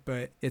sure,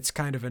 but it's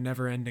kind of a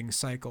never ending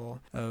cycle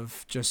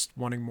of just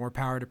wanting more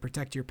power to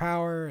protect your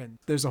power. And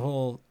there's a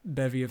whole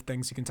bevy of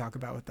things you can talk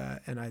about with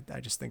that. And I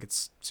just think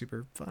it's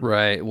super fun.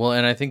 Right. Well,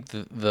 and I think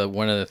the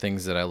one of the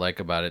things that I like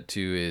about it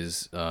too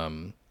is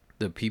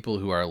the people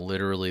who are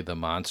literally the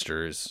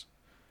monsters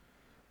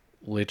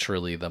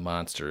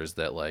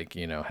that like,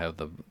 have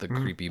the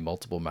creepy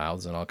multiple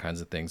mouths and all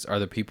kinds of things are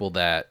the people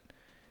that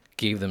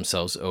gave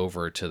themselves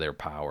over to their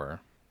power.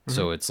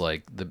 So it's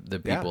like the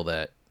people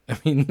that, I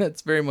mean,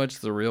 that's very much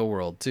the real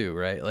world too,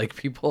 right? Like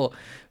people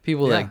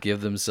that give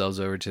themselves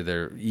over to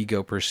their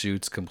ego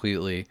pursuits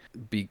completely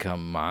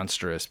become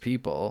monstrous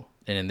people.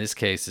 And in this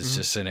case, it's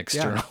just an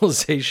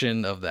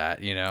externalization of that,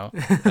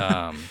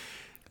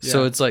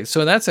 So it's like,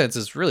 so in that sense,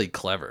 it's really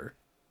clever.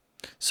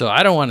 So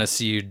I don't want to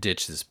see you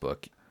ditch this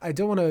book. I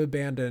don't want to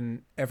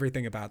abandon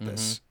everything about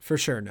this, for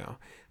sure, no.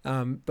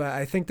 But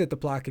I think that the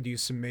plot could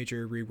use some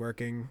major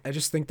reworking. I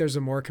just think there's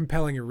a more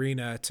compelling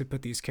arena to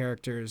put these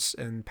characters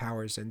and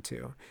powers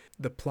into.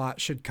 The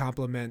plot should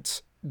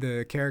complement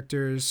the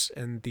characters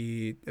and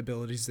the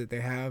abilities that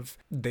they have.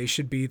 They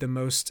should be the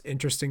most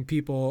interesting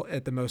people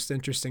at the most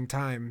interesting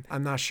time.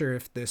 I'm not sure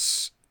if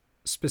this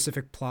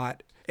specific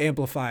plot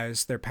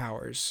amplifies their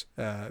powers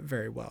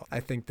very well. I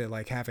think that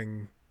like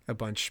having a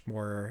bunch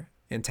more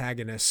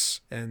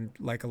antagonists and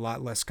like a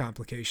lot less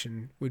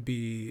complication would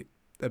be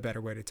a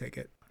better way to take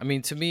it. I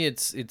mean, to me,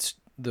 it's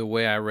the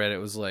way I read it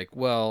was like,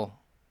 well,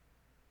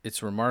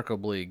 it's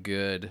remarkably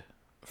good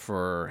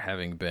for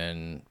having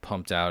been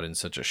pumped out in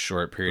such a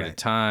short period of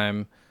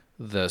time.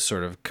 The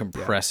sort of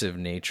compressive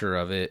nature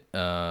of it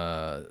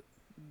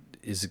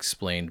is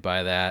explained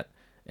by that.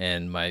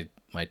 And my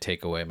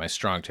takeaway, my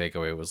strong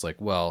takeaway was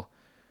like, well,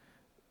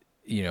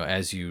 you know,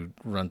 as you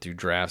run through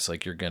drafts,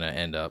 like you're going to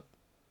end up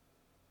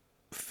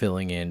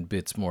filling in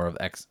bits more of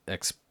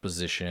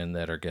exposition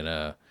that are going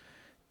to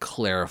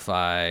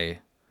clarify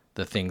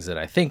the things that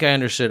I think I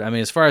understood. I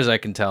mean, as far as I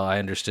can tell, I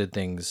understood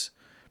things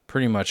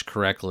pretty much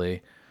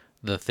correctly.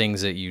 The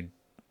things that you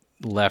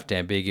left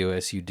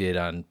ambiguous, you did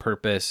on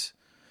purpose.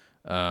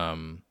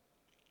 And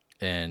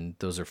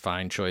those are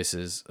fine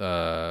choices.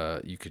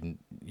 You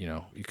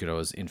could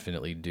always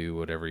infinitely do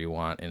whatever you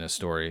want in a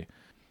story.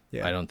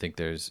 Yeah. I don't think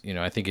there's,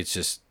 I think it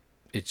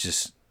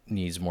just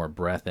needs more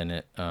breadth in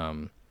it.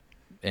 And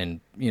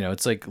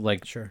it's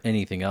like sure.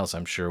 Anything else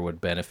I'm sure would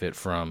benefit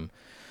from,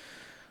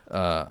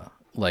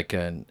 like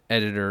an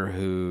editor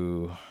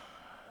who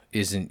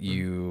isn't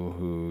you,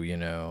 who,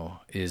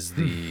 is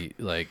the,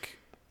 like,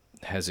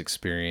 has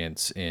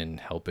experience in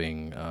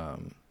helping,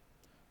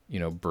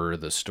 burr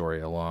the story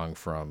along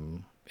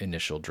from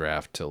initial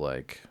draft to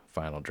like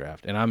final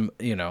draft. And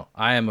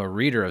I am a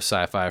reader of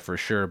sci-fi for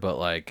sure, but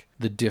like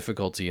the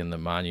difficulty and the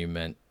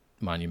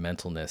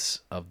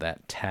monumentalness of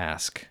that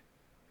task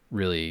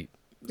really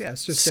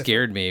it's just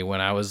scared me when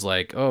I was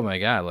like, oh my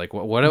God, like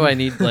what do I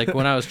need? Like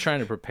when I was trying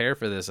to prepare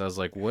for this, I was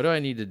like, what do I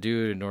need to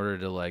do in order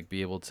to like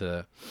be able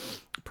to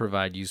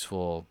provide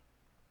useful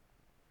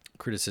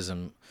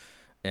criticism?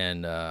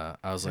 And I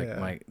was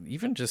like,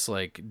 even just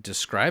like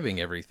describing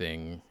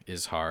everything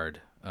is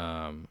hard.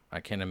 I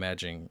can't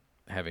imagine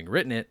having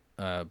written it,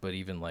 but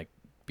even like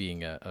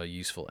being a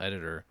useful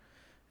editor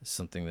is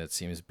something that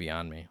seems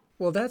beyond me.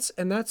 Well, that's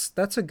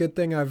a good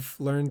thing I've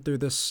learned through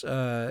this,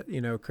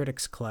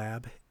 Critics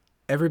Collab.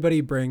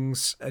 Everybody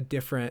brings a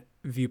different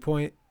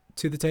viewpoint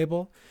to the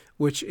table,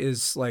 which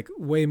is like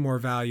way more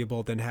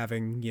valuable than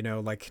having,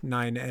 like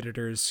 9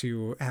 editors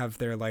who have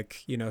their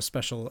like,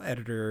 special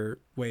editor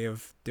way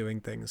of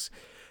doing things.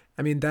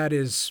 I mean, that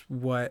is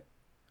what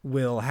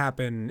will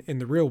happen in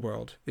the real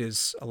world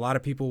is a lot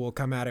of people will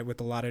come at it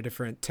with a lot of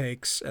different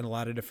takes and a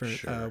lot of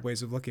different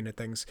ways of looking at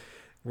things.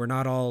 We're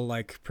not all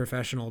like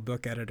professional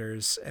book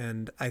editors.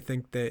 And I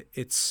think that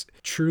it's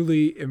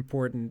truly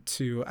important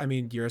to, I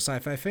mean, you're a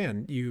sci-fi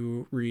fan.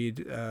 You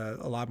read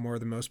a lot more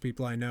than most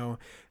people I know.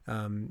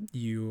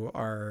 You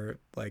are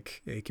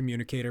like a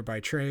communicator by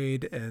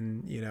trade,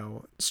 and,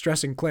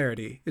 stressing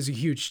clarity is a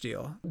huge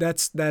deal.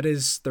 That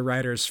is the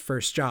writer's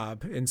first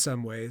job in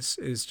some ways,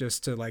 is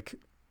just to like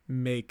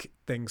make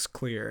things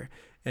clear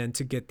and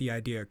to get the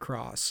idea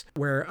across.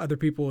 Where other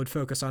people would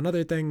focus on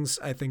other things,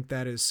 I think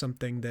that is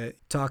something that,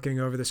 talking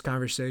over this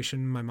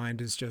conversation, my mind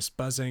is just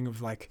buzzing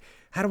of like,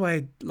 how do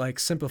I like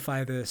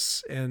simplify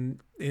this and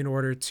in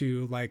order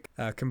to like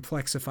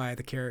complexify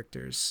the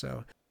characters?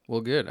 So well,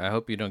 good. I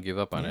hope you don't give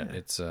up on it.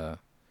 It's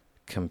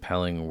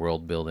compelling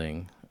world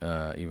building,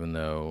 even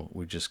though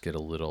we just get a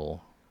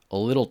little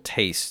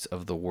taste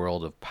of the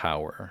world of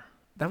power.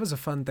 That was a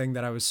fun thing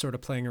that I was sort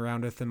of playing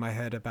around with in my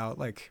head about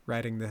like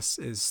writing this.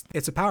 Is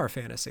it's a power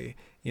fantasy,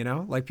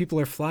 like people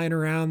are flying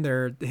around,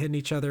 they're hitting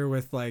each other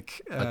with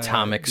like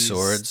atomic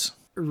swords,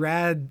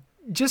 rad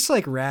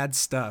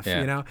stuff,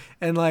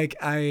 and like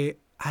I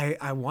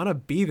want to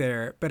be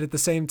there, but at the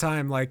same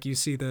time, like you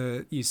see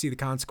the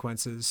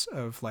consequences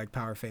of like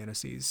power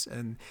fantasies.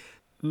 And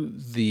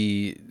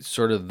the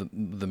sort of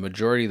the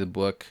majority of the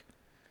book,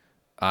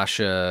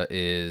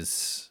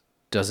 Asha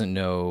doesn't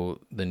know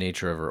the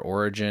nature of her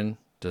origin,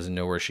 doesn't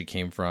know where she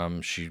came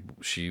from. She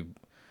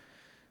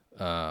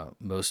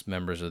most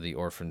members of the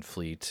orphan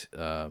fleet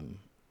at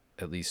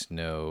least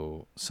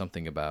know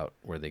something about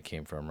where they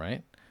came from,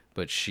 right?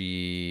 But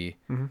she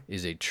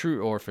is a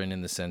true orphan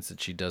in the sense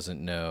that she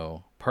doesn't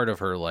know. Part of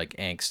her like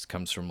angst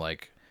comes from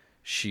like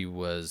she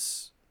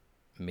was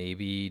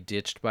maybe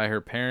ditched by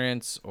her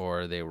parents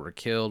or they were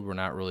killed. We're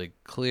not really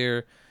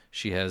clear.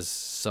 She has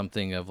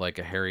something of like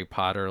a Harry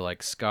Potter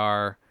like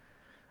scar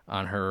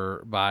on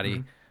her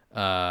body,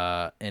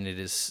 and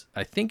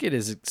I think it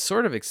is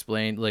sort of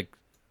explained like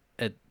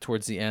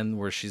towards the end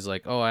where she's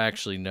like, oh, I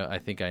actually know, I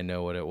think I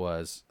know what it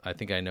was. I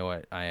think I know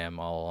what I am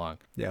all along.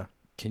 Yeah.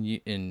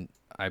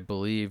 I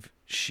believe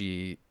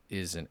she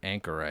is an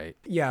anchorite.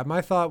 Yeah, my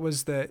thought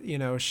was that,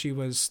 she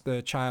was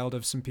the child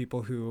of some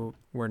people who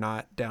were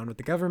not down with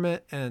the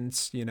government and,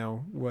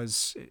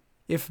 was,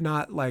 if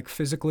not like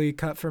physically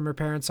cut from her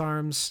parents'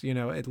 arms,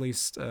 at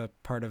least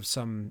part of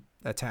some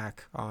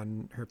attack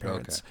on her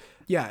parents. Okay.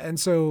 Yeah, and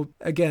so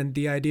again,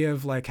 the idea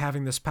of like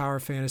having this power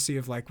fantasy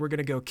of like, we're going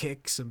to go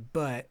kick some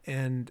butt,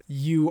 and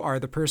you are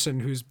the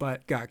person whose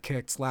butt got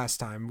kicked last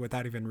time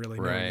without even really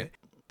knowing it.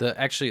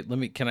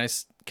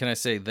 Can I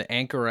say the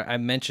anchorite? I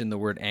mentioned the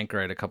word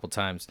anchorite a couple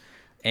times.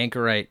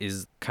 Anchorite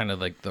is kind of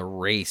like the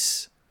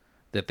race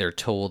that they're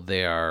told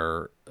they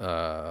are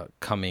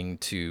coming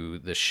to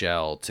the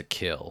shell to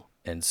kill.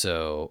 And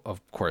so,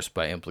 of course,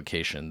 by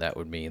implication, that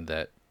would mean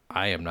that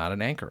I am not an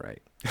Anchorite.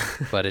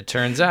 But it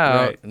turns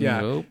out, Right, yeah.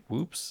 nope,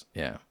 whoops,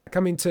 yeah.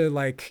 Coming to,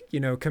 like,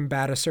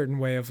 combat a certain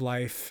way of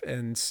life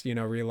and,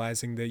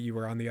 realizing that you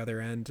were on the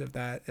other end of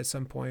that at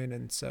some point.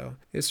 And so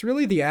it's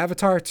really the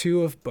Avatar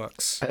 2 of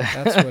books.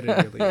 That's what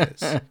it really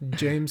is.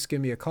 James,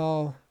 give me a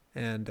call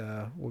and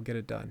we'll get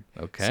it done.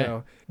 Okay.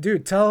 So,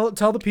 dude, tell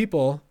the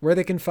people where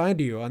they can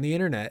find you on the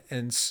internet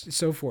and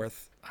so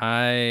forth.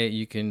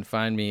 You can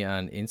find me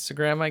on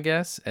Instagram, I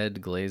guess, Ed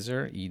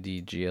Glazer,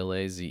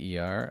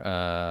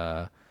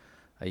 EDGLAZER.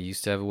 I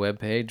used to have a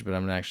webpage, but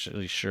I'm not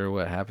actually sure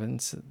what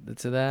happens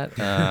to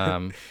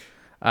that.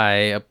 I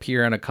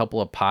appear on a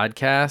couple of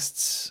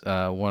podcasts,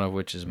 one of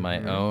which is my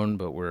own,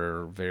 but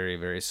we're very,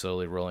 very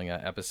slowly rolling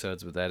out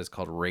episodes. But that is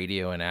called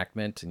Radio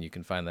Enactment, and you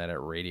can find that at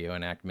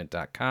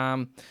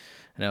radioenactment.com.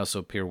 And I also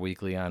appear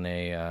weekly on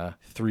a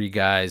three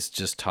guys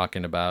just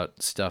talking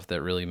about stuff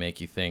that really make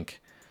you think,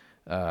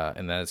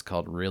 and that is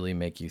called Really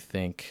Make You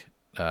Think,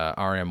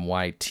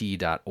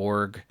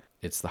 rmyt.org.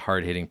 It's the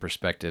hard-hitting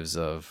perspectives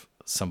of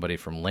somebody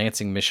from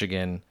Lansing,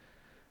 Michigan,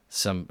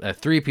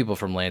 three people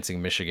from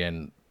Lansing,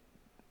 Michigan,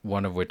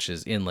 one of which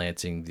is in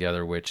Lansing, the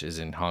other which is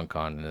in Hong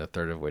Kong, and the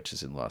third of which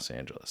is in Los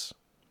Angeles.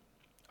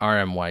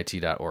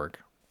 rmyt.org.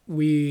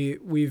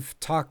 We've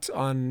talked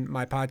on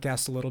my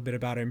podcast a little bit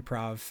about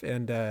improv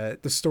and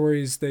the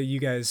stories that you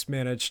guys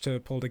manage to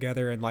pull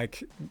together and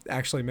like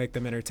actually make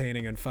them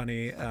entertaining and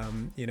funny,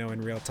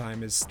 in real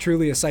time is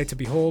truly a sight to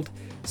behold.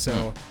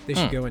 So they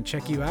should go and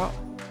check you out.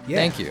 Yeah.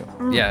 Thank you.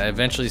 Yeah,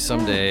 eventually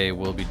someday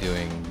we'll be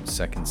doing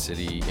Second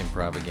City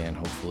Improv again,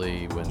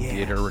 hopefully when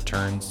theater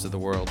returns to the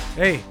world.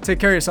 Hey, take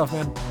care of yourself,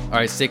 man. All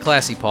right, stay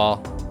classy,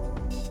 Paul.